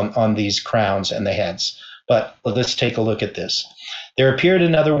on these crowns and the heads, but let's take a look at this. There appeared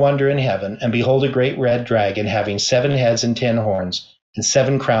another wonder in heaven, and behold, a great red dragon having 7 heads and 10 horns, and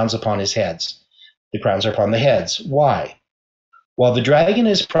 7 crowns upon his heads. The crowns are upon the heads. Why? While the dragon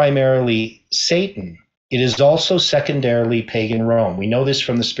is primarily Satan, it is also secondarily pagan Rome. We know this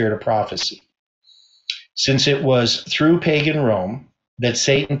from the spirit of prophecy. Since it was through pagan Rome that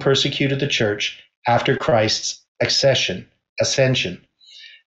Satan persecuted the church after Christ's ascension.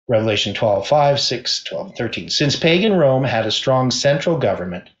 Revelation 12:5, 6, 12, 13. Since pagan Rome had a strong central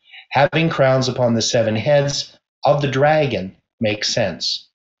government, having crowns upon the 7 heads of the dragon makes sense.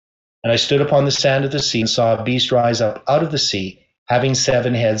 And I stood upon the sand of the sea and saw a beast rise up out of the sea, having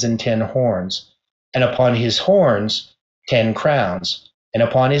 7 heads and 10 horns, and upon his horns 10 crowns, and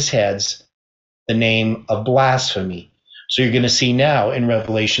upon his heads the name of blasphemy. So you're going to see now in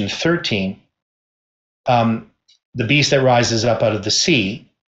Revelation 13, the beast that rises up out of the sea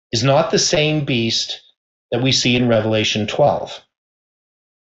is not the same beast that we see in Revelation 12.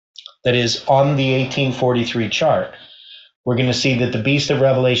 That is, on the 1843 chart, we're going to see that the beast of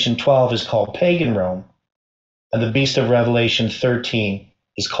Revelation 12 is called pagan Rome, and the beast of Revelation 13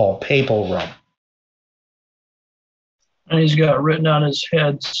 is called papal Rome. And he's got written on his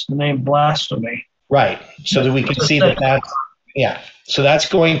head the name blasphemy. Right, so that we can see that's, yeah. So that's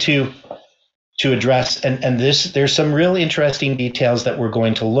going to address, and there's some real interesting details that we're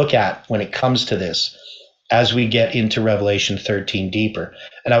going to look at when it comes to this as we get into Revelation 13 deeper.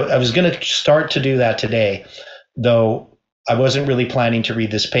 And I was going to start to do that today, though I wasn't really planning to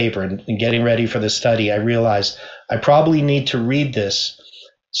read this paper. And getting ready for the study, I realized I probably need to read this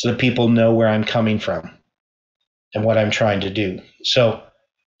so that people know where I'm coming from and what I'm trying to do. So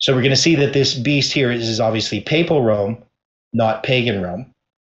we're going to see that this beast here is obviously papal Rome, not pagan Rome.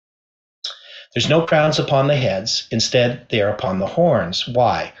 There's no crowns upon the heads. Instead, they are upon the horns.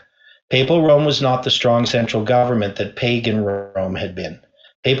 Why? Papal Rome was not the strong central government that pagan Rome had been.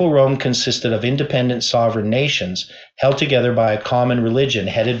 Papal Rome consisted of independent sovereign nations held together by a common religion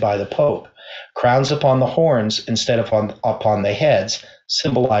headed by the Pope. Crowns upon the horns instead of upon the heads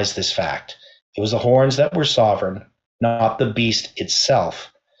symbolized this fact. It was the horns that were sovereign, not the beast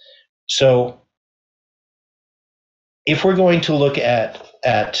itself. So if we're going to look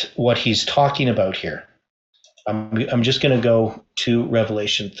at what he's talking about here, I'm just going to go to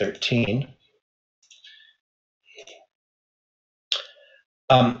Revelation 13.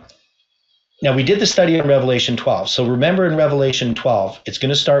 Now, we did the study on Revelation 12. So remember, in Revelation 12, it's going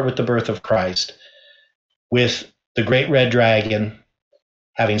to start with the birth of Christ, with the great red dragon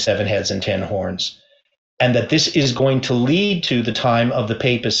having 7 heads and 10 horns, and that this is going to lead to the time of the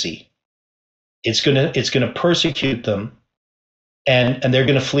papacy. It's going to persecute them, and they're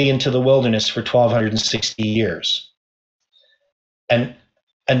going to flee into the wilderness for 1260 years. And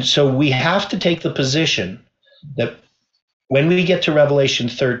so we have to take the position that when we get to Revelation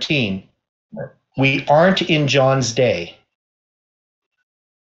 13, we aren't in John's day.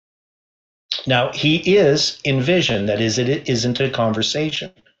 Now, he is in vision, that is, it isn't a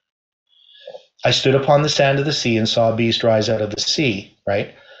conversation. I stood upon the sand of the sea and saw a beast rise out of the sea,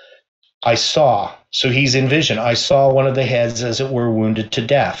 right? I saw. So he's in vision. I saw one of the heads, as it were, wounded to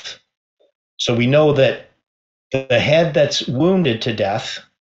death. So we know that the head that's wounded to death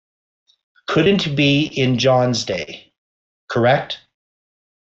couldn't be in John's day, correct?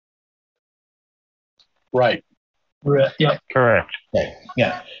 Right. Yeah. Correct. Okay.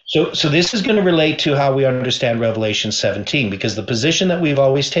 Yeah. So this is going to relate to how we understand Revelation 17, because the position that we've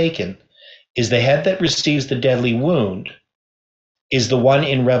always taken is the head that receives the deadly wound is the one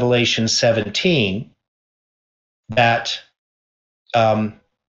in Revelation 17 that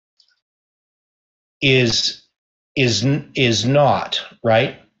is not,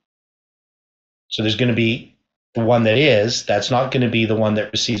 right? So there's going to be the one that is. That's not going to be the one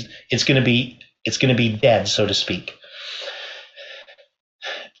that receives. It's going to be dead, so to speak.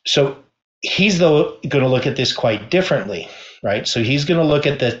 So he's though going to look at this quite differently, right? So he's going to look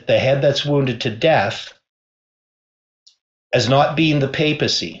at the head that's wounded to death as not being the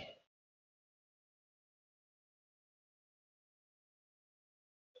papacy.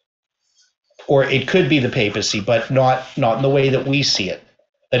 Or it could be the papacy, but not in the way that we see it.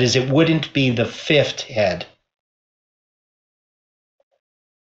 That is, it wouldn't be the fifth head.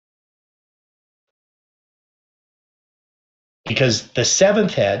 Because the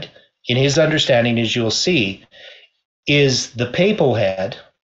seventh head, in his understanding, as you'll see, is the papal head.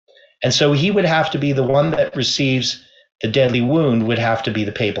 And so he would have to be the one that receives the deadly wound, would have to be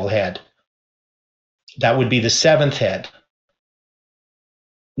the papal head. That would be the seventh head,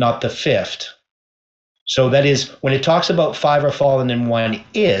 not the fifth. So that is, when it talks about 5 are fallen and 1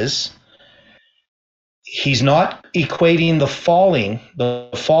 is, he's not equating the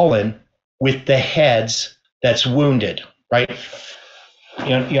fallen with the heads that's wounded, right?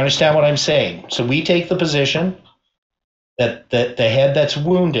 You understand what I'm saying? So we take the position that the head that's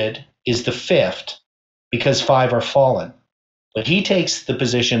wounded is the fifth because 5 are fallen. But he takes the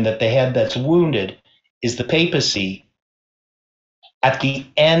position that the head that's wounded is the papacy at the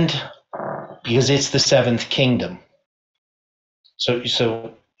end because it's the seventh kingdom.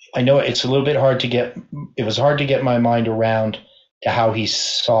 So I know it's a little bit hard to get, it was hard to get my mind around to how he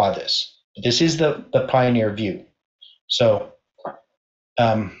saw this. This is the pioneer view. So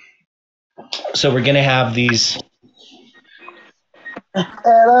we're going to have these.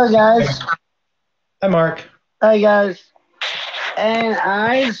 Hello, guys. Hi, Mark. Hi, guys. And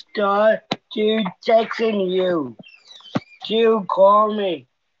I start to texting you to call me.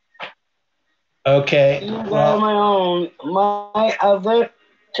 Okay. You got my other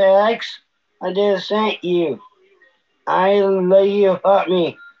text I just sent you. I let you help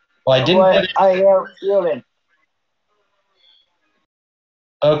me. Well, I didn't What get it. I am feeling.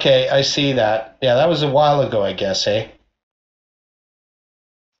 Okay, I see that. Yeah, that was a while ago, I guess, eh?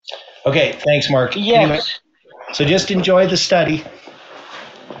 Okay, thanks, Mark. Yes. Anyway, so just enjoy the study.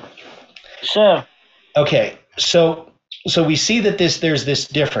 Sure. Okay, so we see that there's this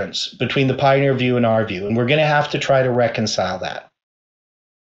difference between the pioneer view and our view, and we're going to have to try to reconcile that.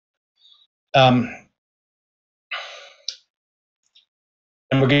 And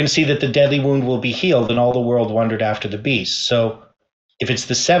we're going to see that the deadly wound will be healed, and all the world wondered after the beast. So if it's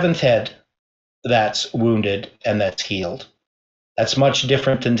the seventh head that's wounded and that's healed, that's much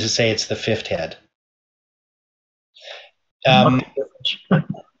different than to say it's the fifth head.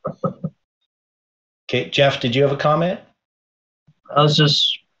 Okay, Jeff, did you have a comment? I was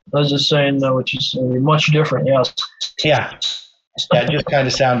just saying what you said. Much different, yes. Yeah, that just kind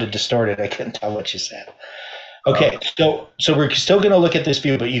of sounded distorted. I couldn't tell what you said. Okay, so we're still going to look at this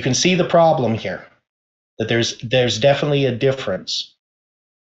view, but you can see the problem here, that there's definitely a difference.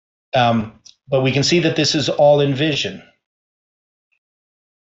 But we can see that this is all in vision.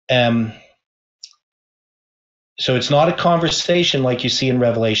 So it's not a conversation like you see in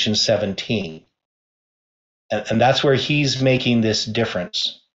Revelation 17. And that's where he's making this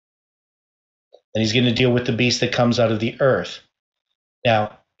difference. And he's going to deal with the beast that comes out of the earth.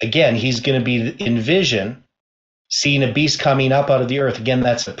 Now, again, he's going to be in vision, seeing a beast coming up out of the earth. Again,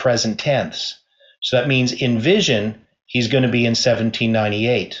 that's the present tense. So that means in vision, he's going to be in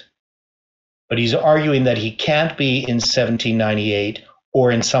 1798. But he's arguing that he can't be in 1798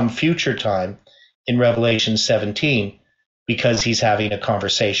 or in some future time in Revelation 17 because he's having a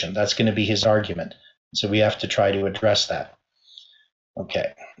conversation. That's going to be his argument. So we have to try to address that.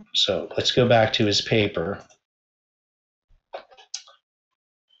 Okay, so let's go back to his paper.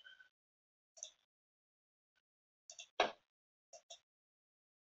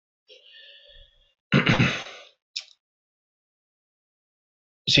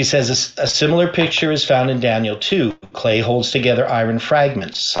 So he says a similar picture is found in Daniel 2. Clay holds together iron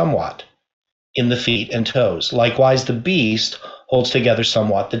fragments somewhat. in the feet and toes. Likewise, the beast holds together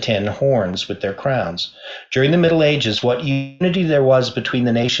somewhat the 10 horns with their crowns. During the Middle Ages, what unity there was between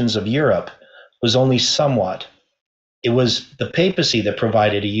the nations of Europe was only somewhat. It was the papacy that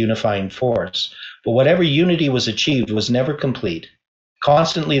provided a unifying force, but whatever unity was achieved was never complete.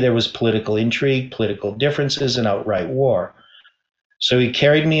 Constantly there was political intrigue, political differences, and outright war. So he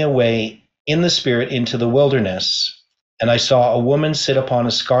carried me away in the spirit into the wilderness, and I saw a woman sit upon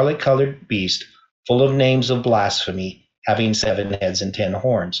a scarlet-colored beast, full of names of blasphemy, having 7 heads and 10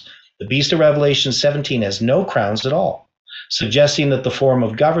 horns. The beast of Revelation 17 has no crowns at all, suggesting that the form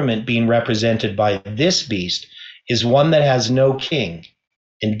of government being represented by this beast is one that has no king.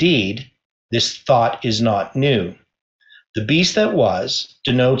 Indeed, this thought is not new. The beast that was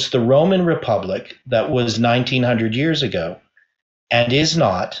denotes the Roman Republic that was 1900 years ago, and is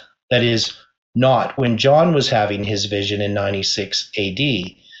not, that is, not when John was having his vision in 96 AD,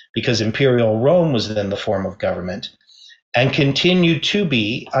 because Imperial Rome was then the form of government, and continued to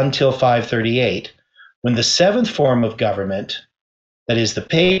be until 538, when the 7th form of government, that is the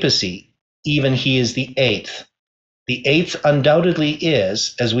papacy, even he is the 8th. The 8th undoubtedly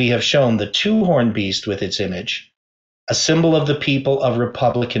is, as we have shown, the 2-horned beast with its image, a symbol of the people of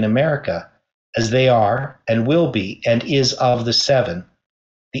Republican America, as they are and will be and is of the 7.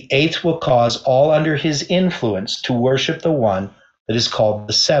 The 8th will cause all under his influence to worship the one that is called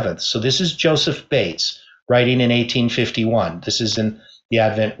the 7th. So this is Joseph Bates writing in 1851. This is in the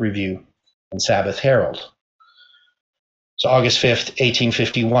Advent Review and Sabbath Herald. So August 5th,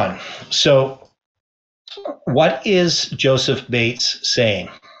 1851. So what is Joseph Bates saying?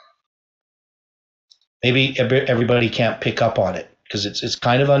 Maybe everybody can't pick up on it because it's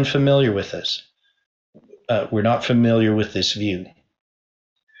kind of unfamiliar with us. We're not familiar with this view.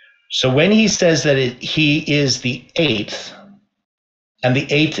 So when he says that he is the 8th, and the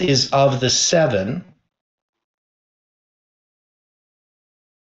 8th is of the 7,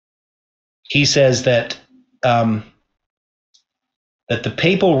 he says that that the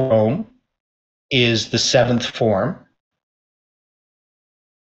papal Rome is the 7th form.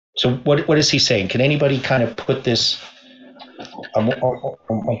 So what is he saying? Can anybody kind of put this?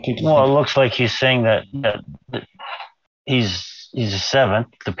 Well, it looks like he's saying that he's the 7th,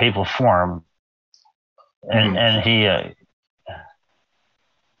 the papal form, and he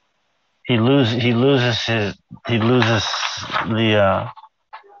loses the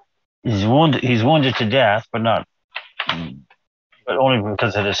he's wounded to death, but only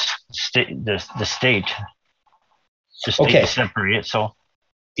because of the state Okay. is separated. So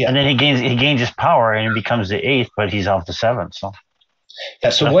yeah. And then he gains his power and he becomes the 8th, but he's of the 7th. So yeah.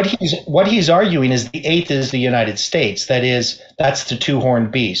 So what he's arguing is the 8th is the United States. That's the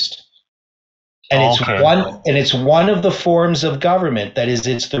 2-horned beast. And it's one of the forms of government. That is,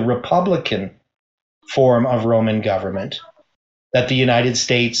 it's the Republican form of Roman government that the United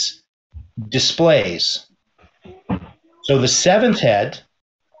States displays. So the 7th head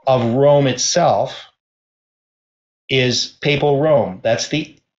of Rome itself is papal Rome.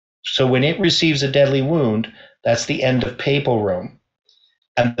 So when it receives a deadly wound, that's the end of papal Rome.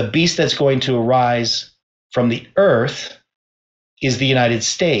 And the beast that's going to arise from the earth is the United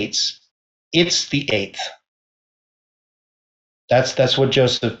States. It's the 8th. That's what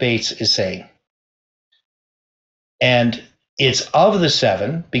Joseph Bates is saying. And it's of the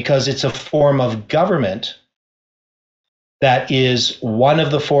 7 because it's a form of government that is one of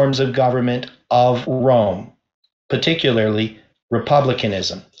the forms of government of Rome, particularly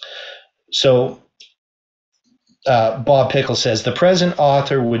republicanism. So Bob Pickle says, the present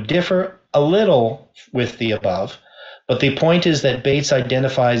author would differ a little with the above, but the point is that Bates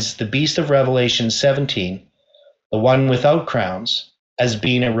identifies the beast of Revelation 17, the one without crowns, as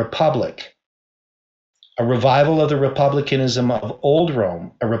being a republic, a revival of the republicanism of old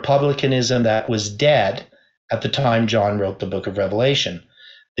Rome, a republicanism that was dead at the time John wrote the book of Revelation.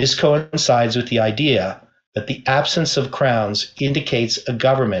 This coincides with the idea that the absence of crowns indicates a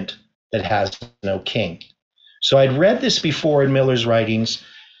government that has no king. So I'd read this before in Miller's writings,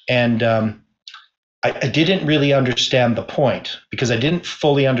 and I didn't really understand the point because I didn't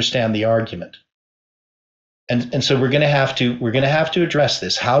fully understand the argument. And so we're going to have to address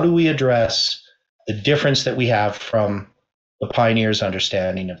this. How do we address the difference that we have from the pioneers'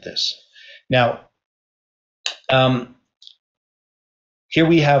 understanding of this? Now, here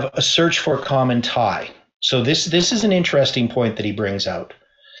we have a search for a common tie. So this is an interesting point that he brings out.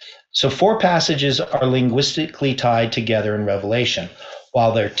 So 4 passages are linguistically tied together in Revelation,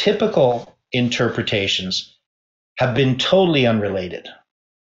 while their typical interpretations have been totally unrelated.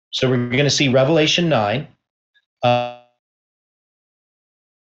 So we're going to see Revelation 9.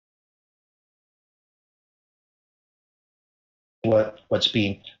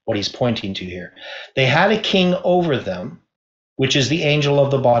 what he's pointing to here. They had a king over them, which is the angel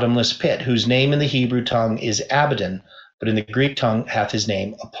of the bottomless pit, whose name in the Hebrew tongue is Abaddon, but in the Greek tongue hath his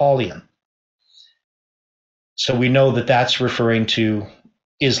name Apollyon. So we know that that's referring to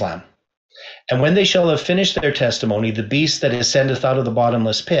Islam. And when they shall have finished their testimony, the beast that ascendeth out of the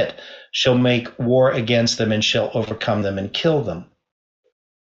bottomless pit shall make war against them and shall overcome them and kill them.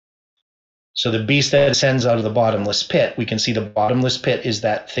 So the beast that ascends out of the bottomless pit, we can see the bottomless pit is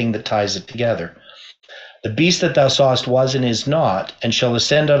that thing that ties it together. The beast that thou sawest was and is not, and shall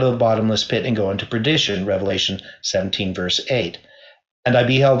ascend out of the bottomless pit and go into perdition, Revelation 17, verse 8. And I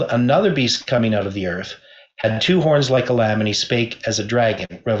beheld another beast coming out of the earth, had two horns like a lamb, and he spake as a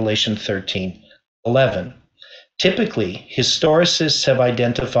dragon, Revelation 13, 11. Typically, historicists have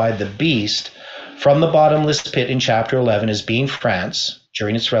identified the beast from the bottomless pit in chapter 11 as being France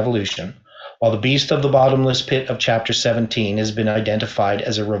during its revolution, while the beast of the bottomless pit of chapter 17 has been identified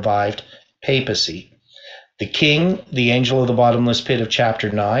as a revived papacy. The king, the angel of the bottomless pit of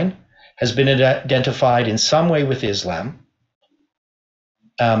chapter 9, has been identified in some way with Islam.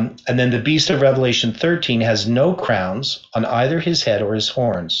 And then the beast of Revelation 13 has no crowns on either his head or his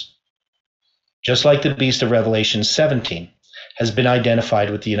horns. Just like the beast of Revelation 17 has been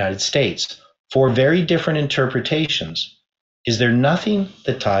identified with the United States. For very different interpretations. Is there nothing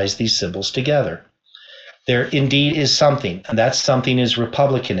that ties these symbols together? There indeed is something, and that something is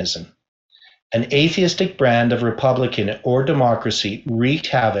republicanism. An atheistic brand of republican or democracy wreaked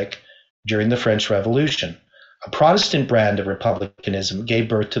havoc during the French Revolution. A Protestant brand of republicanism gave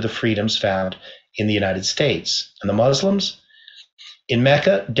birth to the freedoms found in the United States. And the Muslims? In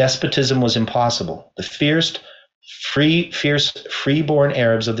Mecca, despotism was impossible. The fierce, free-born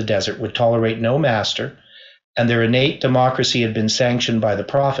Arabs of the desert would tolerate no master, and their innate democracy had been sanctioned by the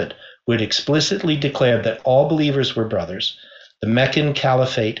Prophet, who had explicitly declared that all believers were brothers. The Meccan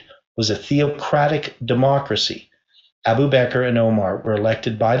Caliphate was a theocratic democracy. Abu Bakr and Omar were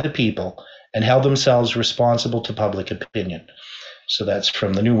elected by the people and held themselves responsible to public opinion. So that's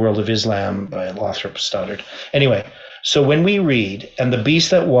from The New World of Islam by Lothrop Stoddard. Anyway, so when we read, and the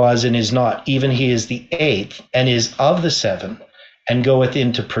beast that was and is not, even he is the eighth, and is of the seven, and goeth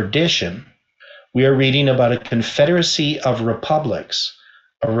into perdition, we are reading about a confederacy of republics,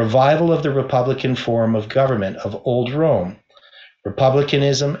 a revival of the republican form of government of old Rome.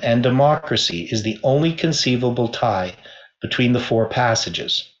 Republicanism and democracy is the only conceivable tie between the four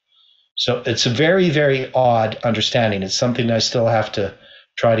passages. So it's a very, very odd understanding. It's something I still have to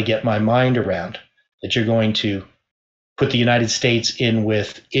try to get my mind around, that you're going to put the United States in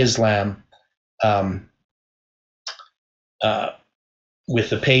with Islam, with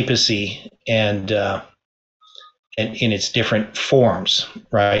the papacy, and in its different forms,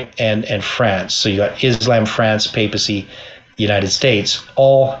 right? And France. So you got Islam, France, papacy, United States,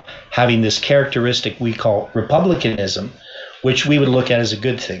 all having this characteristic we call republicanism, which we would look at as a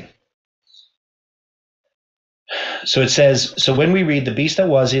good thing. So it says, so when we read the beast that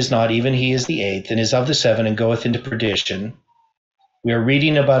was, is not, even he is the eighth, and is of the seven, and goeth into perdition, we are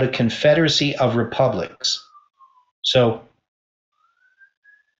reading about a confederacy of republics. So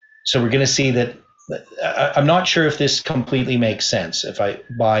we're going to see that, I'm not sure if this completely makes sense, if I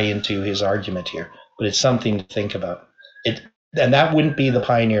buy into his argument here, but it's something to think about. And that wouldn't be the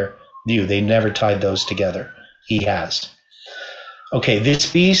pioneer view. They never tied those together. He has. Okay,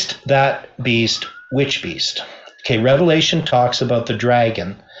 this beast, that beast, which beast? Okay, Revelation talks about the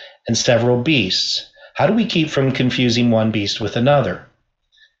dragon and several beasts. How do we keep from confusing one beast with another?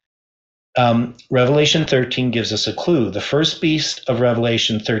 Revelation 13 gives us a clue. The first beast of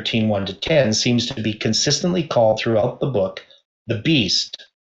Revelation 13, 1-10 seems to be consistently called throughout the book the beast.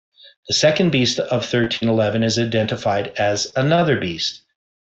 The second beast of 13:11 is identified as another beast.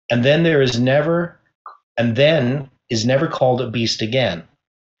 And then is never called a beast again.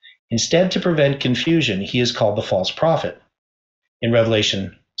 Instead, to prevent confusion, he is called the false prophet. In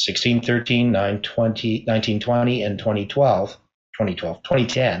Revelation 16:13, 9:20, 19:20, and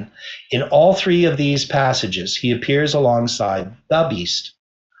 2010, in all three of these passages, he appears alongside the beast.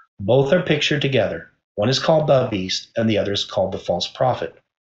 Both are pictured together. One is called the beast, and the other is called the false prophet.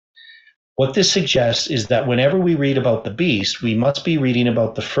 What this suggests is that whenever we read about the beast, we must be reading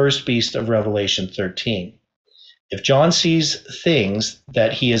about the first beast of Revelation 13. If John sees things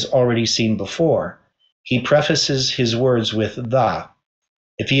that he has already seen before, he prefaces his words with the.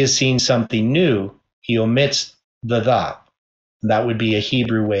 If he has seen something new, he omits the. That would be a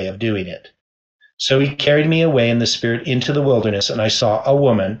Hebrew way of doing it. So he carried me away in the spirit into the wilderness, and I saw a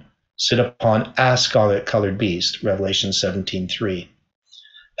woman sit upon a scarlet-colored beast, Revelation 17:3.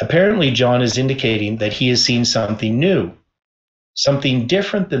 Apparently, John is indicating that he has seen something new, something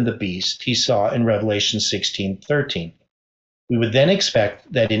different than the beast he saw in Revelation 16:13. We would then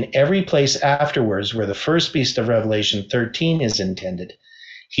expect that in every place afterwards where the first beast of Revelation 13 is intended,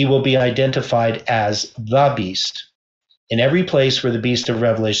 he will be identified as the beast. In every place where the beast of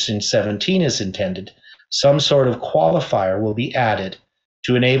Revelation 17 is intended, some sort of qualifier will be added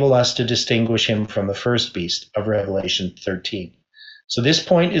to enable us to distinguish him from the first beast of Revelation 13. So this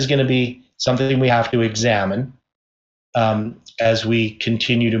point is going to be something we have to examine as we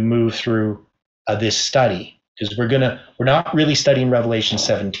continue to move through this study, because we're not really studying Revelation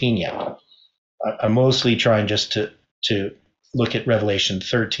 17 yet. I'm mostly trying just to look at Revelation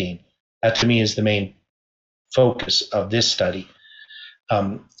 13. That to me is the main focus of this study.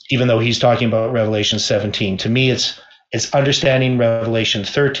 Even though he's talking about Revelation 17, to me it's understanding Revelation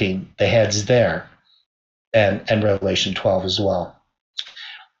 13, the heads there, and Revelation 12 as well.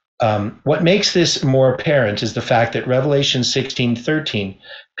 What makes this more apparent is the fact that Revelation 16:13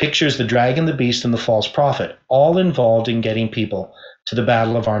 pictures the dragon, the beast, and the false prophet, all involved in getting people to the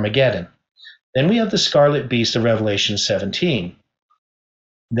Battle of Armageddon. Then we have the scarlet beast of Revelation 17.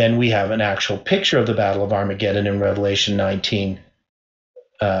 Then we have an actual picture of the Battle of Armageddon in Revelation 19,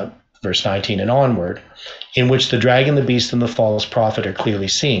 verse 19 and onward, in which the dragon, the beast, and the false prophet are clearly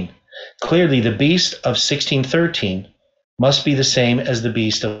seen. Clearly, the beast of 16:13 must be the same as the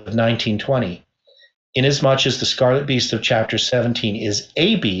beast of 19:20, inasmuch as the scarlet beast of chapter 17 is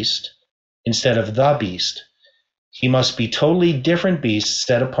a beast instead of the beast. He must be totally different beasts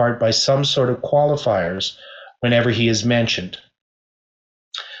set apart by some sort of qualifiers whenever he is mentioned.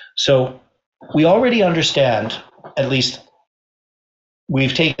 So we already understand, at least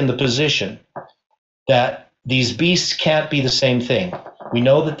we've taken the position, that these beasts can't be the same thing. We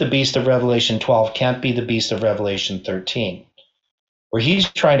know that the beast of Revelation 12 can't be the beast of Revelation 13, where he's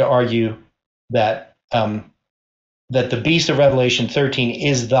trying to argue that that the beast of Revelation 13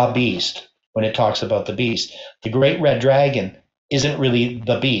 is the beast when it talks about the beast. The great red dragon isn't really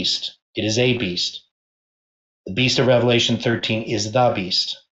the beast. It is a beast. The beast of Revelation 13 is the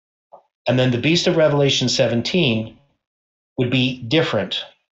beast. And then the beast of Revelation 17 would be different.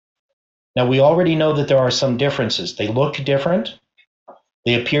 Now, we already know that there are some differences. They look different.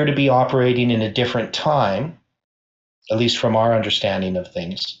 They appear to be operating in a different time, at least from our understanding of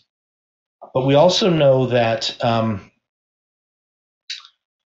things. But we also know that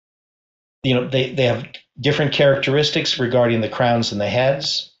they have different characteristics regarding the crowns and the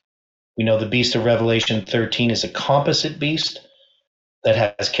heads. We know the beast of Revelation 13 is a composite beast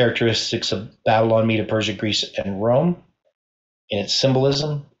that has characteristics of Babylon, Media, Persia, Greece, and Rome in its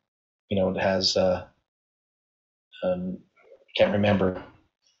symbolism. It has, can't remember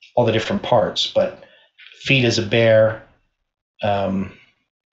all the different parts, but feet as a bear.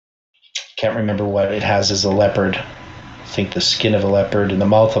 Can't remember what it has as a leopard. I think the skin of a leopard and the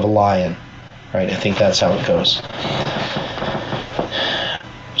mouth of a lion, right? I think that's how it goes.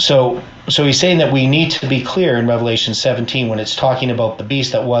 So he's saying that we need to be clear in Revelation 17 when it's talking about the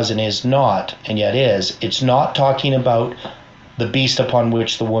beast that was and is not, and yet is. It's not talking about the beast upon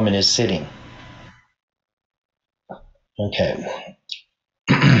which the woman is sitting. Okay.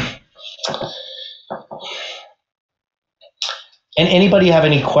 And anybody have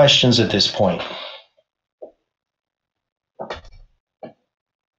any questions at this point?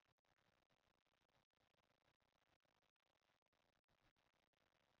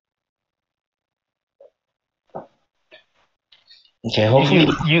 Okay, hopefully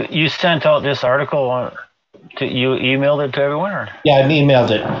you sent out this article you emailed it to everyone, or? Yeah, I emailed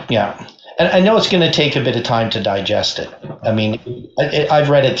it. Yeah, and I know it's going to take a bit of time to digest it. I mean, I've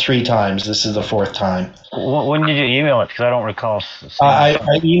read it 3 times. This is the 4th time. When did you email it? Because I don't recall. I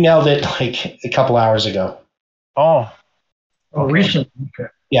emailed it like a couple hours ago. Oh, okay. Recently. Okay.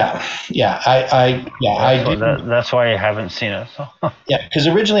 Yeah. That's why I haven't seen it. So. Yeah, because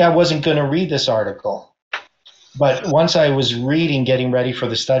originally I wasn't going to read this article. But once I was getting ready for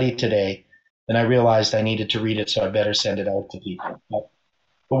the study today, then I realized I needed to read it, so I better send it out to people.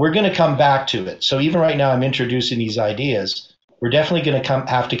 But we're going to come back to it. So even right now I'm introducing these ideas. We're definitely going to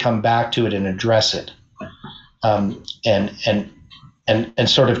have to come back to it and address it, and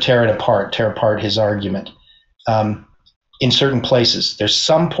sort of tear apart his argument in certain places. There's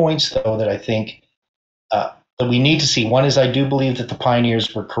some points, though, that I think that we need to see. One is I do believe that the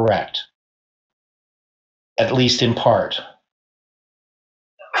pioneers were correct, at least in part.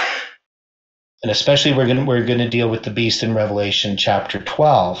 And especially we're going to deal with the beast in Revelation chapter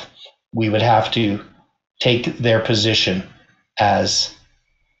 12. We would have to take their position as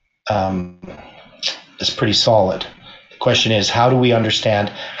pretty solid. The question is, how do we understand?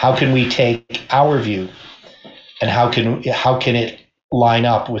 How can we take our view And how can it line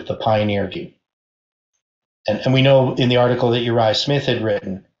up with the pioneer view? And we know in the article that Uriah Smith had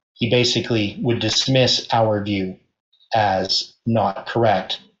written, he basically would dismiss our view as not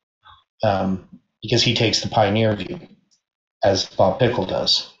correct, because he takes the pioneer view, as Bob Pickle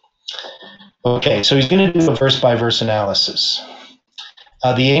does. Okay, so he's going to do a verse-by-verse analysis.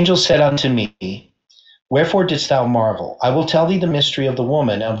 The angel said unto me, wherefore didst thou marvel? I will tell thee the mystery of the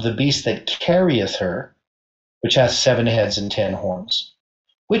woman, of the beast that carrieth her, which hath 7 heads and 10 horns.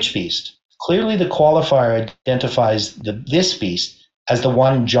 Which beast? Clearly the qualifier identifies this beast as the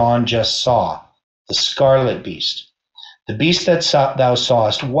one John just saw, the scarlet beast. The beast that thou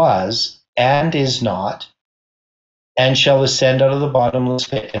sawest was, and is not, and shall ascend out of the bottomless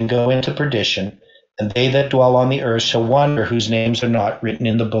pit and go into perdition, and they that dwell on the earth shall wonder whose names are not written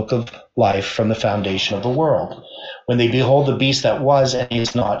in the book of life from the foundation of the world, when they behold the beast that was, and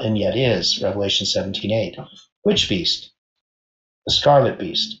is not, and yet is. Revelation 17:8. Which beast? The scarlet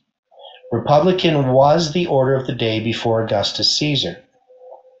beast. Republican was the order of the day before Augustus Caesar.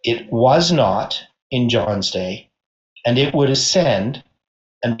 It was not in John's day, and it would ascend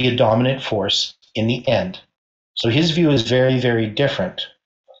and be a dominant force in the end. So his view is very, very different,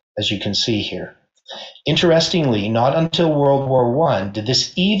 as you can see here. Interestingly, not until World War I did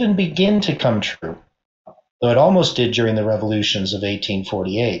this even begin to come true, though it almost did during the revolutions of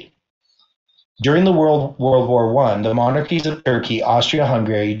 1848. During the World War I, the monarchies of Turkey,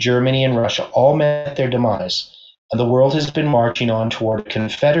 Austria-Hungary, Germany, and Russia all met their demise, and the world has been marching on toward a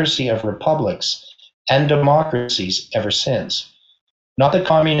confederacy of republics and democracies ever since. Not that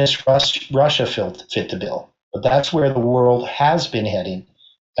communist Russia fit the bill, but that's where the world has been heading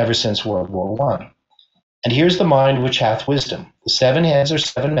ever since World War I. And here's the mind which hath wisdom. The 7 heads are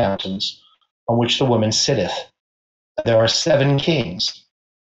 7 mountains on which the woman sitteth. There are 7 kings.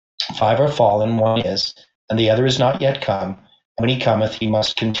 5 are fallen, 1 is, and the other is not yet come. And when he cometh, he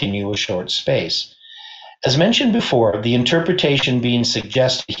must continue a short space. As mentioned before, the interpretation being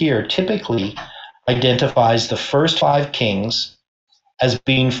suggested here typically identifies the first 5 kings as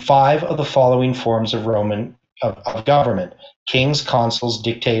being 5 of the following forms of Roman government: kings, consuls,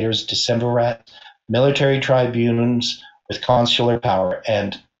 dictators, decemvirate, military tribunes with consular power,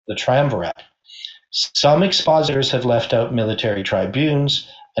 and the triumvirate. Some expositors have left out military tribunes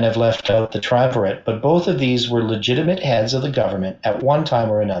and have left out the triumvirate, but both of these were legitimate heads of the government at one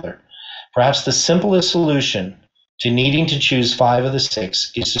time or another. Perhaps the simplest solution to needing to choose 5 of the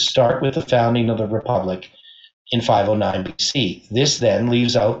 6 is to start with the founding of the Republic in 509 BC. This then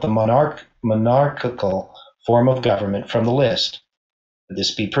leaves out the monarchical form of government from the list. Would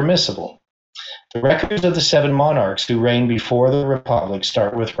this be permissible? The records of the 7 monarchs who reigned before the Republic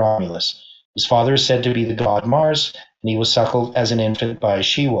start with Romulus. His father is said to be the god Mars, and he was suckled as an infant by a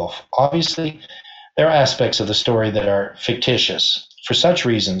she-wolf. Obviously, there are aspects of the story that are fictitious. For such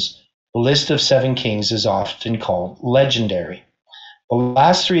reasons, the list of 7 kings is often called legendary. The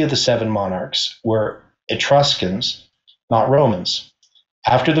last 3 of the 7 monarchs were Etruscans, not Romans.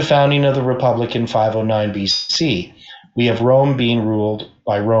 After the founding of the Republic in 509 BC, we have Rome being ruled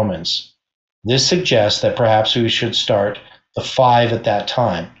by Romans. This suggests that perhaps we should start the 5 at that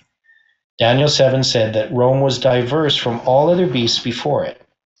time. Daniel 7 said that Rome was diverse from all other beasts before it,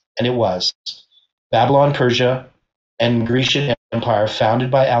 and it was. Babylon, Persia, and Grecian Empire, founded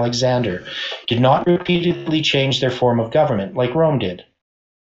by Alexander, did not repeatedly change their form of government like Rome did.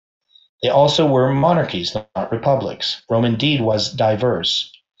 They also were monarchies, not republics. Rome indeed was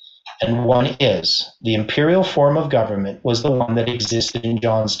diverse, and one is. The imperial form of government was the one that existed in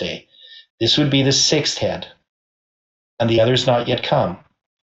John's day. This would be the 6th head, and the others not yet come.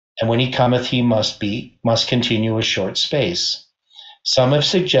 And when he cometh, he must continue a short space. Some have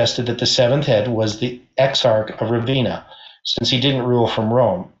suggested that the 7th head was the exarch of Ravenna, since he didn't rule from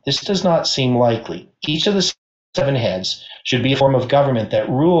Rome. This does not seem likely. Each of the 7 heads should be a form of government that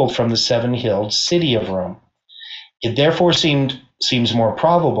ruled from the 7-hilled city of Rome. It therefore seems more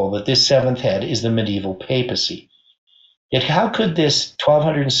probable that this 7th head is the medieval papacy. Yet how could this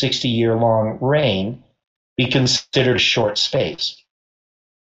 1260-year-long reign be considered a short space?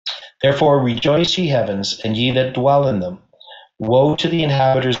 Therefore rejoice, ye heavens, and ye that dwell in them. Woe to the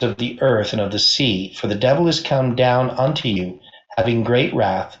inhabitants of the earth and of the sea, for the devil is come down unto you, having great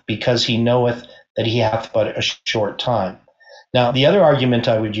wrath, because he knoweth that he hath but a short time. Now, the other argument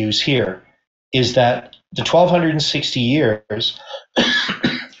I would use here is that the 1260 years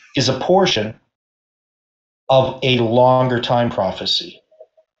is a portion of a longer time prophecy.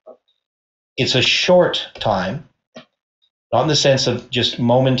 It's a short time, not in the sense of just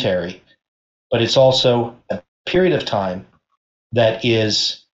momentary, but it's also a period of time that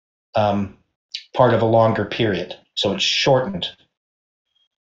is part of a longer period. So it's shortened,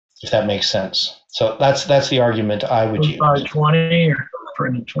 if that makes sense. So that's the argument I would use. 2520 or for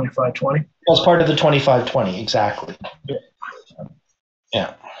 2520? Well, it's part of the 2520, exactly.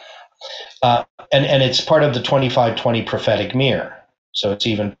 Yeah. And it's part of the 2520 prophetic mirror. So it's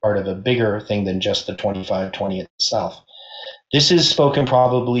even part of a bigger thing than just the 2520 itself. This is spoken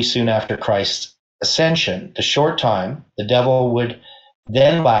probably soon after Christ's ascension. The short time the devil would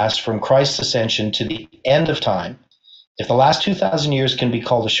then last from Christ's ascension to the end of time. If the last 2,000 years can be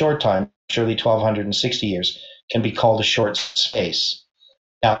called a short time, surely 1,260 years can be called a short space.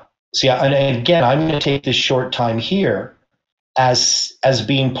 Now, see, and again, I'm going to take this short time here as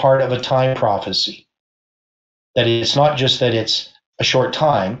being part of a time prophecy. That it's not just that it's a short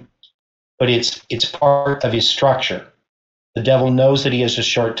time, but it's part of his structure. The devil knows that he has a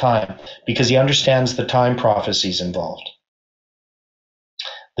short time because he understands the time prophecies involved.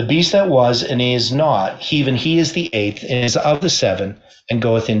 The beast that was and is not, even he is the eighth and is of the seven and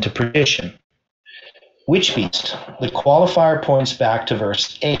goeth into perdition. Which beast? The qualifier points back to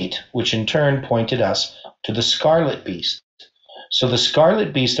verse 8, which in turn pointed us to the scarlet beast. So the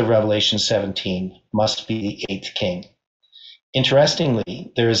scarlet beast of Revelation 17 must be the eighth king.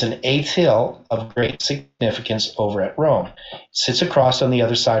 Interestingly, there is an eighth hill of great significance over at Rome. It sits across on the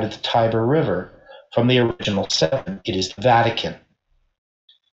other side of the Tiber River from the original seven. It is the Vatican.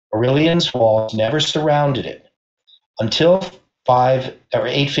 Aurelian's walls never surrounded it. Until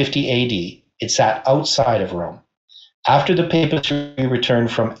 850 AD, it sat outside of Rome. After the papacy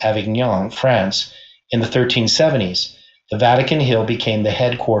returned from Avignon, France, in the 1370s, the Vatican Hill became the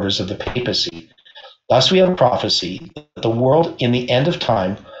headquarters of the papacy. Thus we have a prophecy that the world in the end of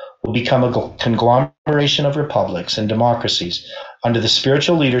time will become a conglomeration of republics and democracies under the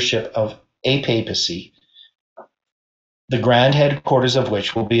spiritual leadership of a papacy, the grand headquarters of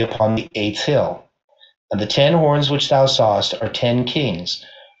which will be upon the eighth hill. And the 10 horns which thou sawest are 10 kings,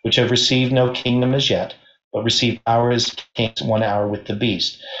 which have received no kingdom as yet, but receive power as kings 1 hour with the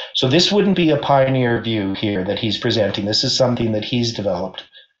beast. So this wouldn't be a pioneer view here that he's presenting. This is something that he's developed,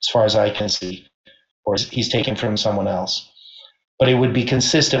 as far as I can see, or he's taken from someone else. But it would be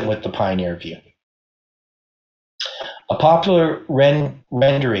consistent with the pioneer view. A popular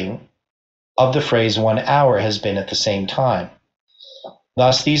rendering of the phrase 1 hour has been at the same time.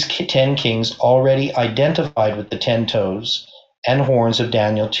 Thus, these 10 kings, already identified with the 10 toes and horns of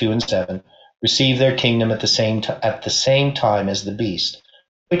Daniel 2 and 7, receive their kingdom at the same time as the beast.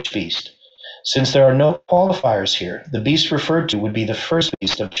 Which beast? Since there are no qualifiers here, the beast referred to would be the first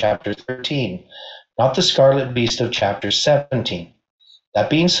beast of chapter 13, not the scarlet beast of chapter 17. That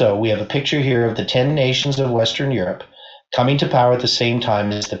being so, we have a picture here of the 10 nations of Western Europe coming to power at the same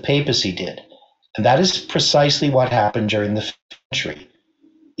time as the papacy did. And that is precisely what happened during the century.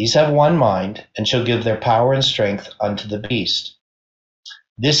 These have one mind and shall give their power and strength unto the beast.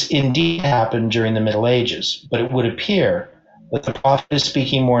 This indeed happened during the Middle Ages, but it would appear that the prophet is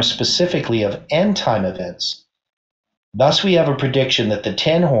speaking more specifically of end-time events. Thus we have a prediction that the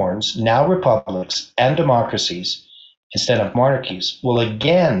 10 horns, now republics and democracies, instead of monarchies, will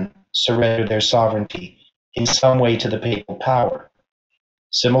again surrender their sovereignty in some way to the papal power.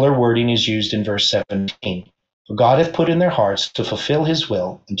 Similar wording is used in verse 17. For God hath put in their hearts to fulfill his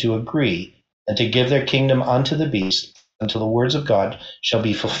will and to agree and to give their kingdom unto the beast until the words of God shall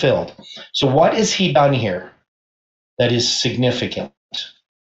be fulfilled. So what has he done here that is significant?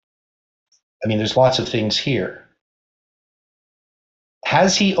 I mean, there's lots of things here.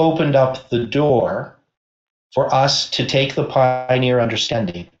 Has he opened up the door for us to take the pioneer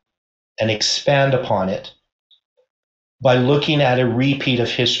understanding and expand upon it by looking at a repeat of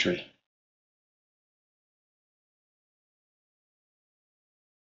history?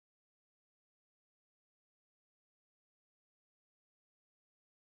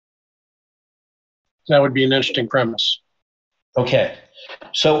 That would be an interesting premise. Okay,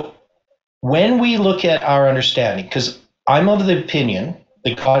 so when we look at our understanding, because I'm of the opinion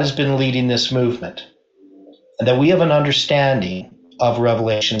that God has been leading this movement, and that we have an understanding of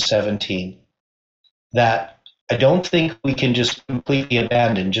Revelation 17 that I don't think we can just completely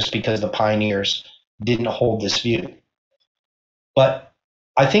abandon just because the pioneers didn't hold this view. But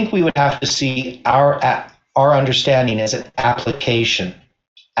I think we would have to see our understanding as an application,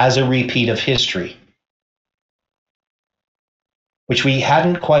 as a repeat of history, which we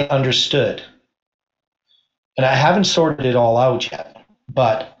hadn't quite understood. And I haven't sorted it all out yet,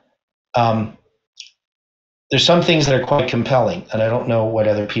 but there's some things that are quite compelling, and I don't know what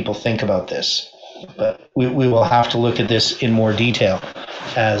other people think about this, but we will have to look at this in more detail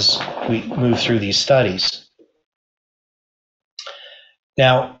as we move through these studies.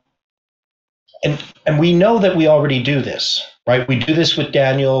 Now, And we know that we already do this, right? We do this with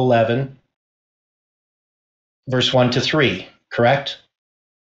Daniel 11, verse 1 to 3, correct?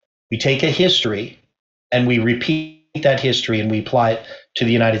 We take a history and we repeat that history and we apply it to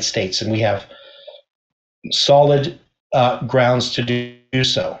the United States, and we have solid grounds to do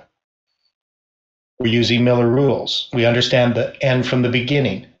so. We're using Miller rules. We understand the end from the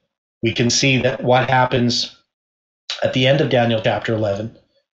beginning. We can see that what happens at the end of Daniel chapter 11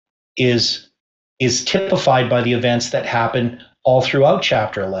 is typified by the events that happen all throughout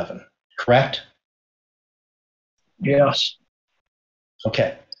chapter 11, correct? Yes.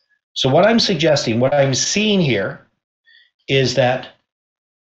 Okay. So what I'm suggesting, what I'm seeing here is that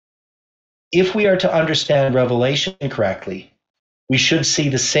if we are to understand Revelation correctly, we should see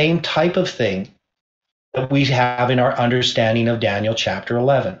the same type of thing that we have in our understanding of Daniel chapter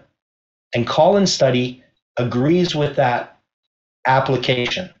 11. And Collins' study agrees with that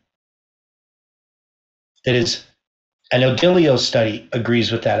application. That is, and Odilio's study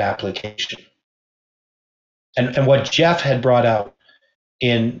agrees with that application. And what Jeff had brought out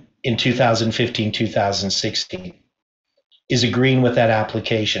in 2015, 2016 is agreeing with that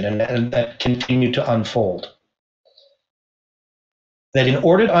application, and that continued to unfold. That in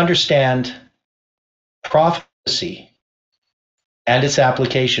order to understand prophecy and its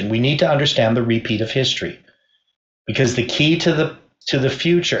application, we need to understand the repeat of history, because the key to the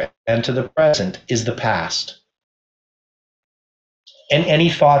future and to the present is the past. And any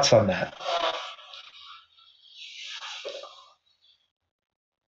thoughts on that?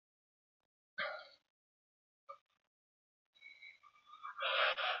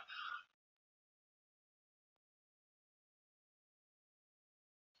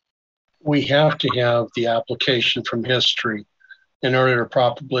 We have to have the application from history in order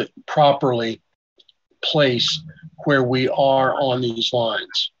to properly place where we are on these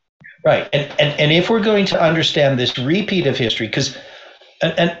lines. Right. And if we're going to understand this repeat of history, because,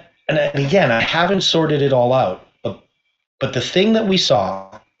 and again, I haven't sorted it all out, but the thing that we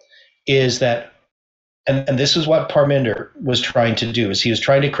saw is that, and this is what Parminder was trying to do, is he was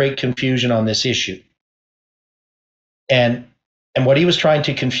trying to create confusion on this issue. And what he was trying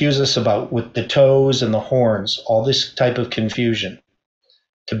to confuse us about with the toes and the horns, all this type of confusion,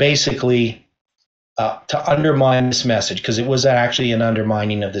 to basically to undermine this message, because it was actually an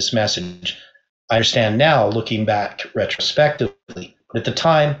undermining of this message. I understand now, looking back retrospectively, but at the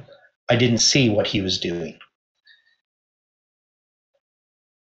time, I didn't see what he was doing.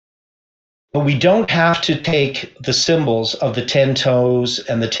 But we don't have to take the symbols of the 10 toes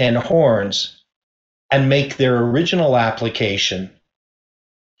and the 10 horns and make their original application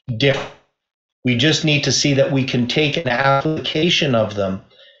different. We just need to see that we can take an application of them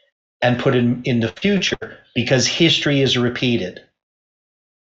and put it in the future, because history is repeated.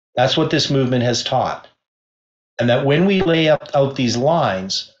 That's what this movement has taught. And that when we lay out these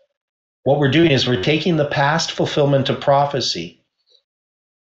lines, what we're doing is we're taking the past fulfillment of prophecy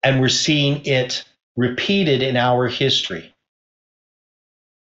and we're seeing it repeated in our history.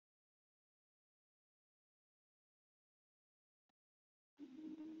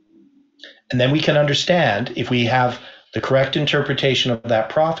 And then we can understand, if we have the correct interpretation of that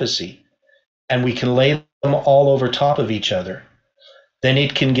prophecy, and we can lay them all over top of each other, then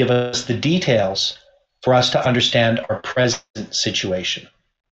it can give us the details for us to understand our present situation.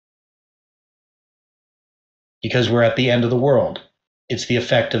 Because we're at the end of the world. It's the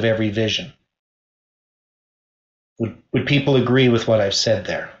effect of every vision. Would people agree with what I've said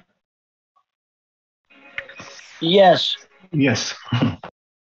there? Yes. Yes.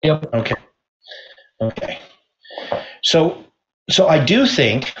 Yep. Okay. So I do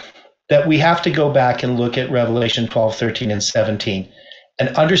think that we have to go back and look at Revelation 12, 13, and 17 and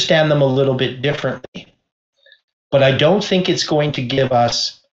understand them a little bit differently. But I don't think it's going to give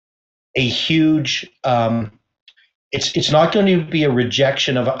us a huge, it's not going to be a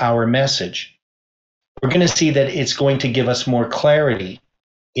rejection of our message. We're going to see that it's going to give us more clarity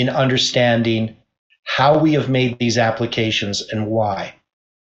in understanding how we have made these applications and why.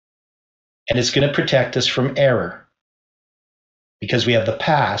 And it's going to protect us from error, because we have the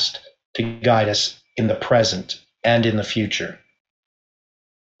past to guide us in the present and in the future.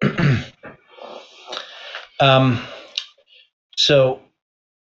 So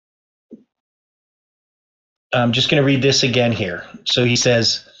I'm just going to read this again here. So he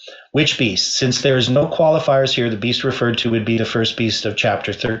says, which beast? Since there is no qualifiers here, the beast referred to would be the first beast of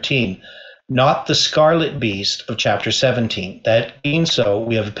chapter 13, not the scarlet beast of chapter 17. That being so,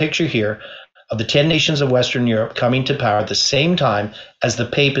 we have a picture here of the 10 nations of Western Europe coming to power at the same time as the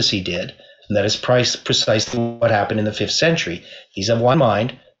papacy did. And that is precisely what happened in the 5th century. These have one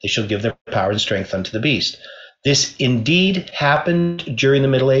mind, They shall give their power and strength unto the beast. This indeed happened during the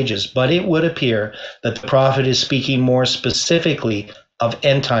Middle Ages, but it would appear that the prophet is speaking more specifically of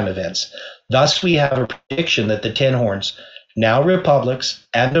end time events. Thus, we have a prediction that the 10 horns, now republics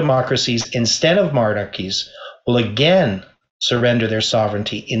and democracies instead of monarchies, will again surrender their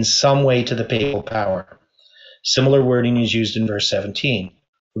sovereignty in some way to the papal power. Similar wording is used in verse 17.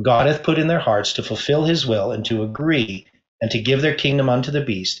 For God hath put in their hearts to fulfill his will and to agree and to give their kingdom unto the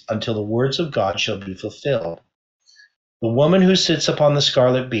beast until the words of God shall be fulfilled. The woman who sits upon the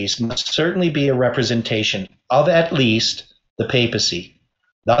scarlet beast must certainly be a representation of at least the papacy.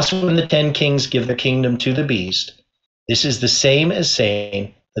 Thus, when the 10 kings give their kingdom to the beast, this is the same as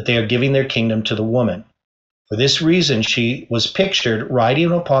saying that they are giving their kingdom to the woman. For this reason, she was pictured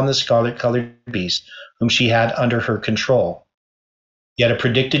riding upon the scarlet-colored beast, whom she had under her control. Yet a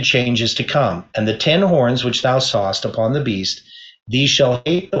predicted change is to come, and the 10 horns which thou sawest upon the beast, these shall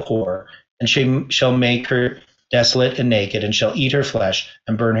hate the whore, and she shall make her desolate and naked, and shall eat her flesh,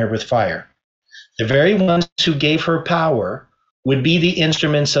 and burn her with fire. The very ones who gave her power would be the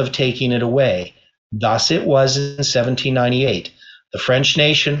instruments of taking it away. Thus it was in 1798. The French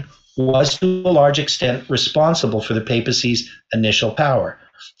nation was to a large extent responsible for the papacy's initial power.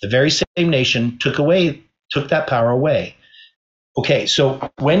 The very same nation took that power away. Okay, so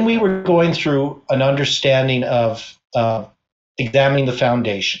when we were going through an understanding of examining the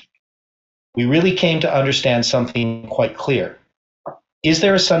foundation, we really came to understand something quite clear. Is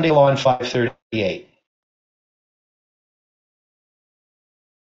there a Sunday law in 538?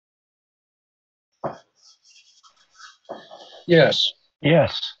 Yes.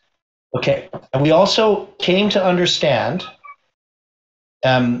 Yes. Okay, and we also came to understand,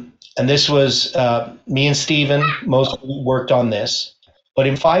 and this was me and Stephen mostly worked on this, but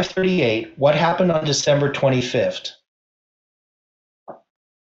in 538, what happened on December 25th?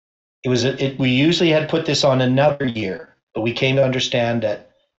 We usually had put this on another year, but we came to understand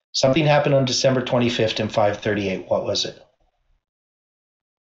that something happened on December 25th in 538. What was it?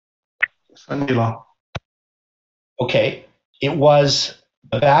 Sunday law. Okay, it was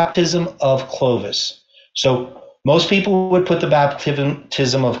the baptism of Clovis. So most people would put the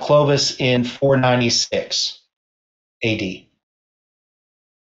baptism of Clovis in 496 AD.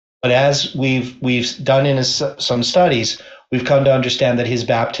 But as we've done in some studies, we've come to understand that his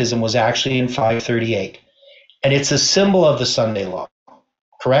baptism was actually in 538. And it's a symbol of the Sunday law,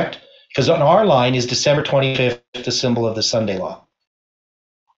 correct? Because on our line is December 25th, the symbol of the Sunday law.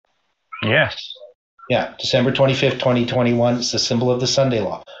 Yes. Yeah, December 25th, 2021 is the symbol of the Sunday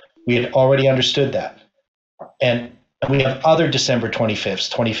law. We had already understood that. And we have other December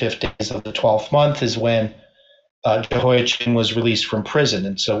 25th. 25th days of the 12th month is when Jehoiachin was released from prison.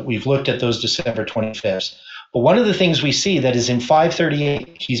 And so we've looked at those December 25th. But one of the things we see that is in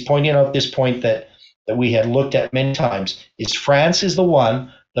 538, he's pointing out this point that we had looked at many times, is France is the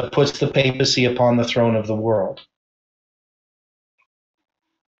one that puts the papacy upon the throne of the world.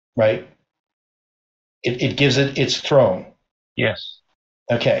 Right? It gives it its throne. Yes.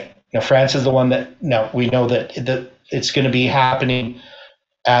 Okay. Now France is the one that, now we know that it's going to be happening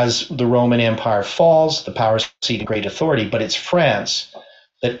as the Roman Empire falls, the power seat of great authority, but it's France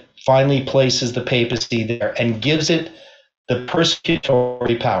that finally places the papacy there and gives it the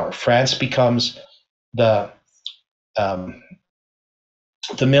persecutory power. France becomes the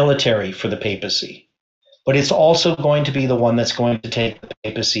military for the papacy, but it's also going to be the one that's going to take the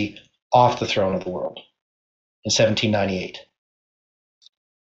papacy off the throne of the world in 1798.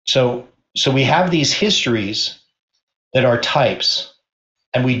 So we have these histories that are types,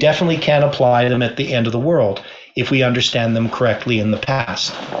 and we definitely can apply them at the end of the world if we understand them correctly in the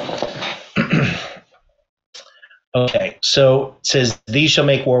past. Okay, so it says, these shall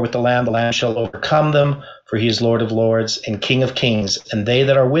make war with the Lamb shall overcome them, for he is Lord of lords and King of kings, and they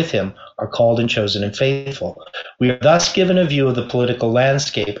that are with him are called and chosen and faithful. We are thus given a view of the political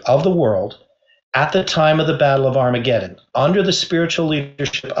landscape of the world at the time of the Battle of Armageddon, under the spiritual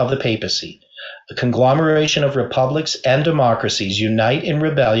leadership of the papacy. A conglomeration of republics and democracies unite in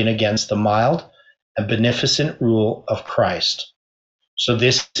rebellion against the mild and beneficent rule of Christ. So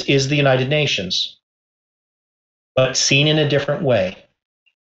this is the United Nations, but seen in a different way,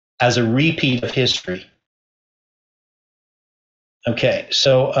 as a repeat of history. Okay,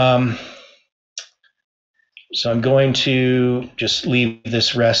 so I'm going to just leave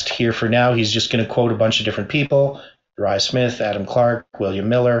this rest here for now. He's just going to quote a bunch of different people, Uriah Smith, Adam Clark, William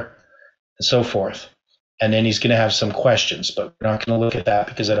Miller, and so forth. And then he's going to have some questions, but we're not going to look at that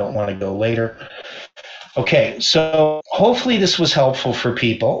because I don't want to go later. Okay, so hopefully this was helpful for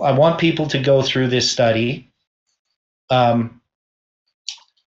people. I want people to go through this study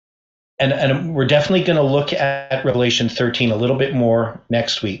and we're definitely going to look at Revelation 13 a little bit more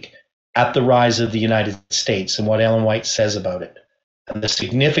next week, at the rise of the United States and what Ellen White says about it, and the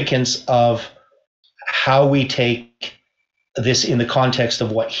significance of how we take this in the context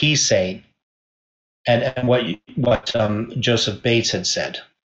of what he's saying, and what Joseph Bates had said.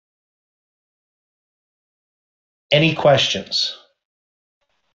 Any questions?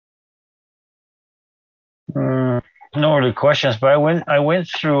 No other questions, but I went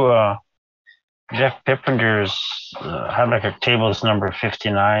through Jeff Pippinger's Habakkuk tables number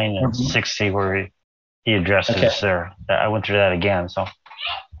 59 and 60, where he addresses there. I went through that again. So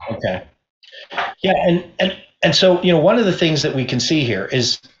okay, yeah, and so one of the things that we can see here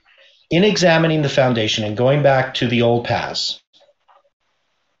is, in examining the foundation and going back to the old paths,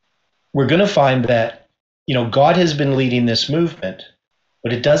 we're going to find that God has been leading this movement,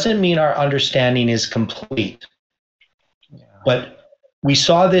 but it doesn't mean our understanding is complete. Yeah. But we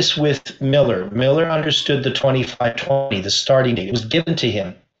saw this with Miller. Miller understood the 2520, the starting date. It was given to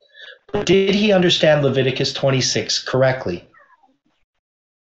him. But did he understand Leviticus 26 correctly?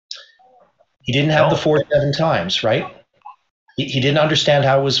 He didn't have the 4 7 times, right? He didn't understand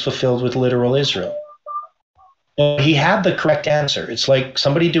how it was fulfilled with literal Israel. But he had the correct answer. It's like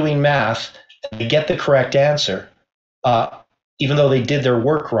somebody doing math, and they get the correct answer, even though they did their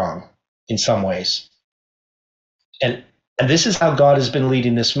work wrong in some ways. And this is how God has been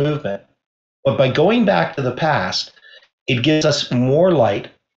leading this movement. But by going back to the past, it gives us more light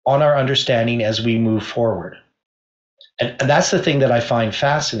on our understanding as we move forward. And that's the thing that I find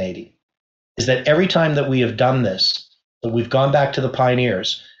fascinating, is that every time that we have done this, that we've gone back to the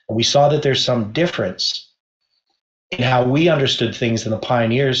pioneers, and we saw that there's some difference in how we understood things and the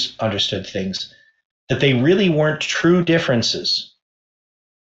pioneers understood things, that they really weren't true differences.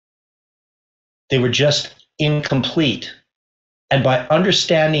 They were just incomplete. And by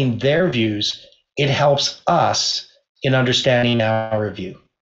understanding their views, it helps us in understanding our view.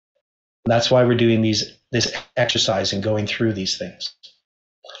 And that's why we're doing this exercise and going through these things.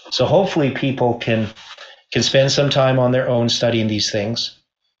 So hopefully people can spend some time on their own studying these things.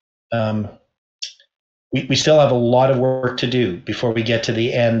 We still have a lot of work to do before we get to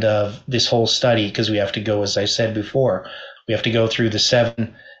the end of this whole study, because we have to go, as I said before, we have to go through the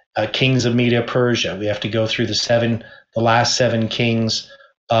 7 kings of Media Persia. We have to go through the last 7 kings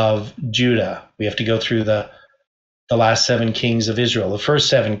of Judah. We have to go through the last 7 kings of Israel, the first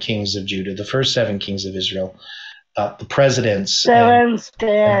 7 kings of Judah, the first 7 kings of Israel, the presidents. 7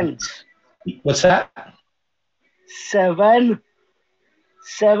 stands. What's that? 7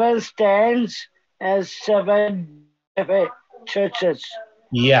 stands as 7 different churches.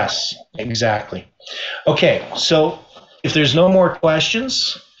 Yes, exactly. Okay, so if there's no more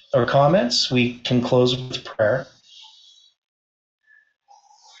questions or comments, we can close with prayer.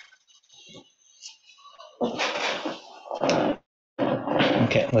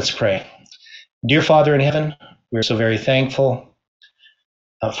 Okay, let's pray. Dear Father in heaven, we're so very thankful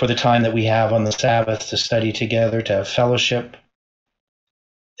for the time that we have on the Sabbath to study together, to have fellowship.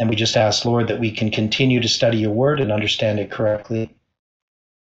 And we just ask, Lord, that we can continue to study your word and understand it correctly.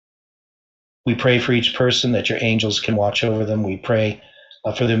 We pray for each person that your angels can watch over them. We pray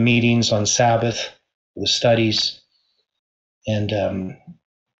for the meetings on Sabbath, the studies, and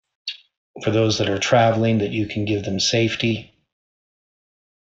for those that are traveling, that you can give them safety.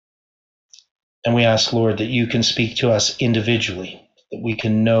 And we ask, Lord, that you can speak to us individually, that we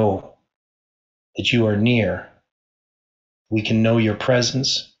can know that you are near, we can know your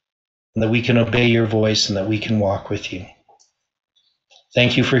presence, and that we can obey your voice, and that we can walk with you.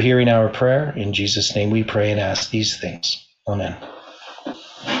 Thank you for hearing our prayer. In Jesus' name we pray and ask these things. Amen.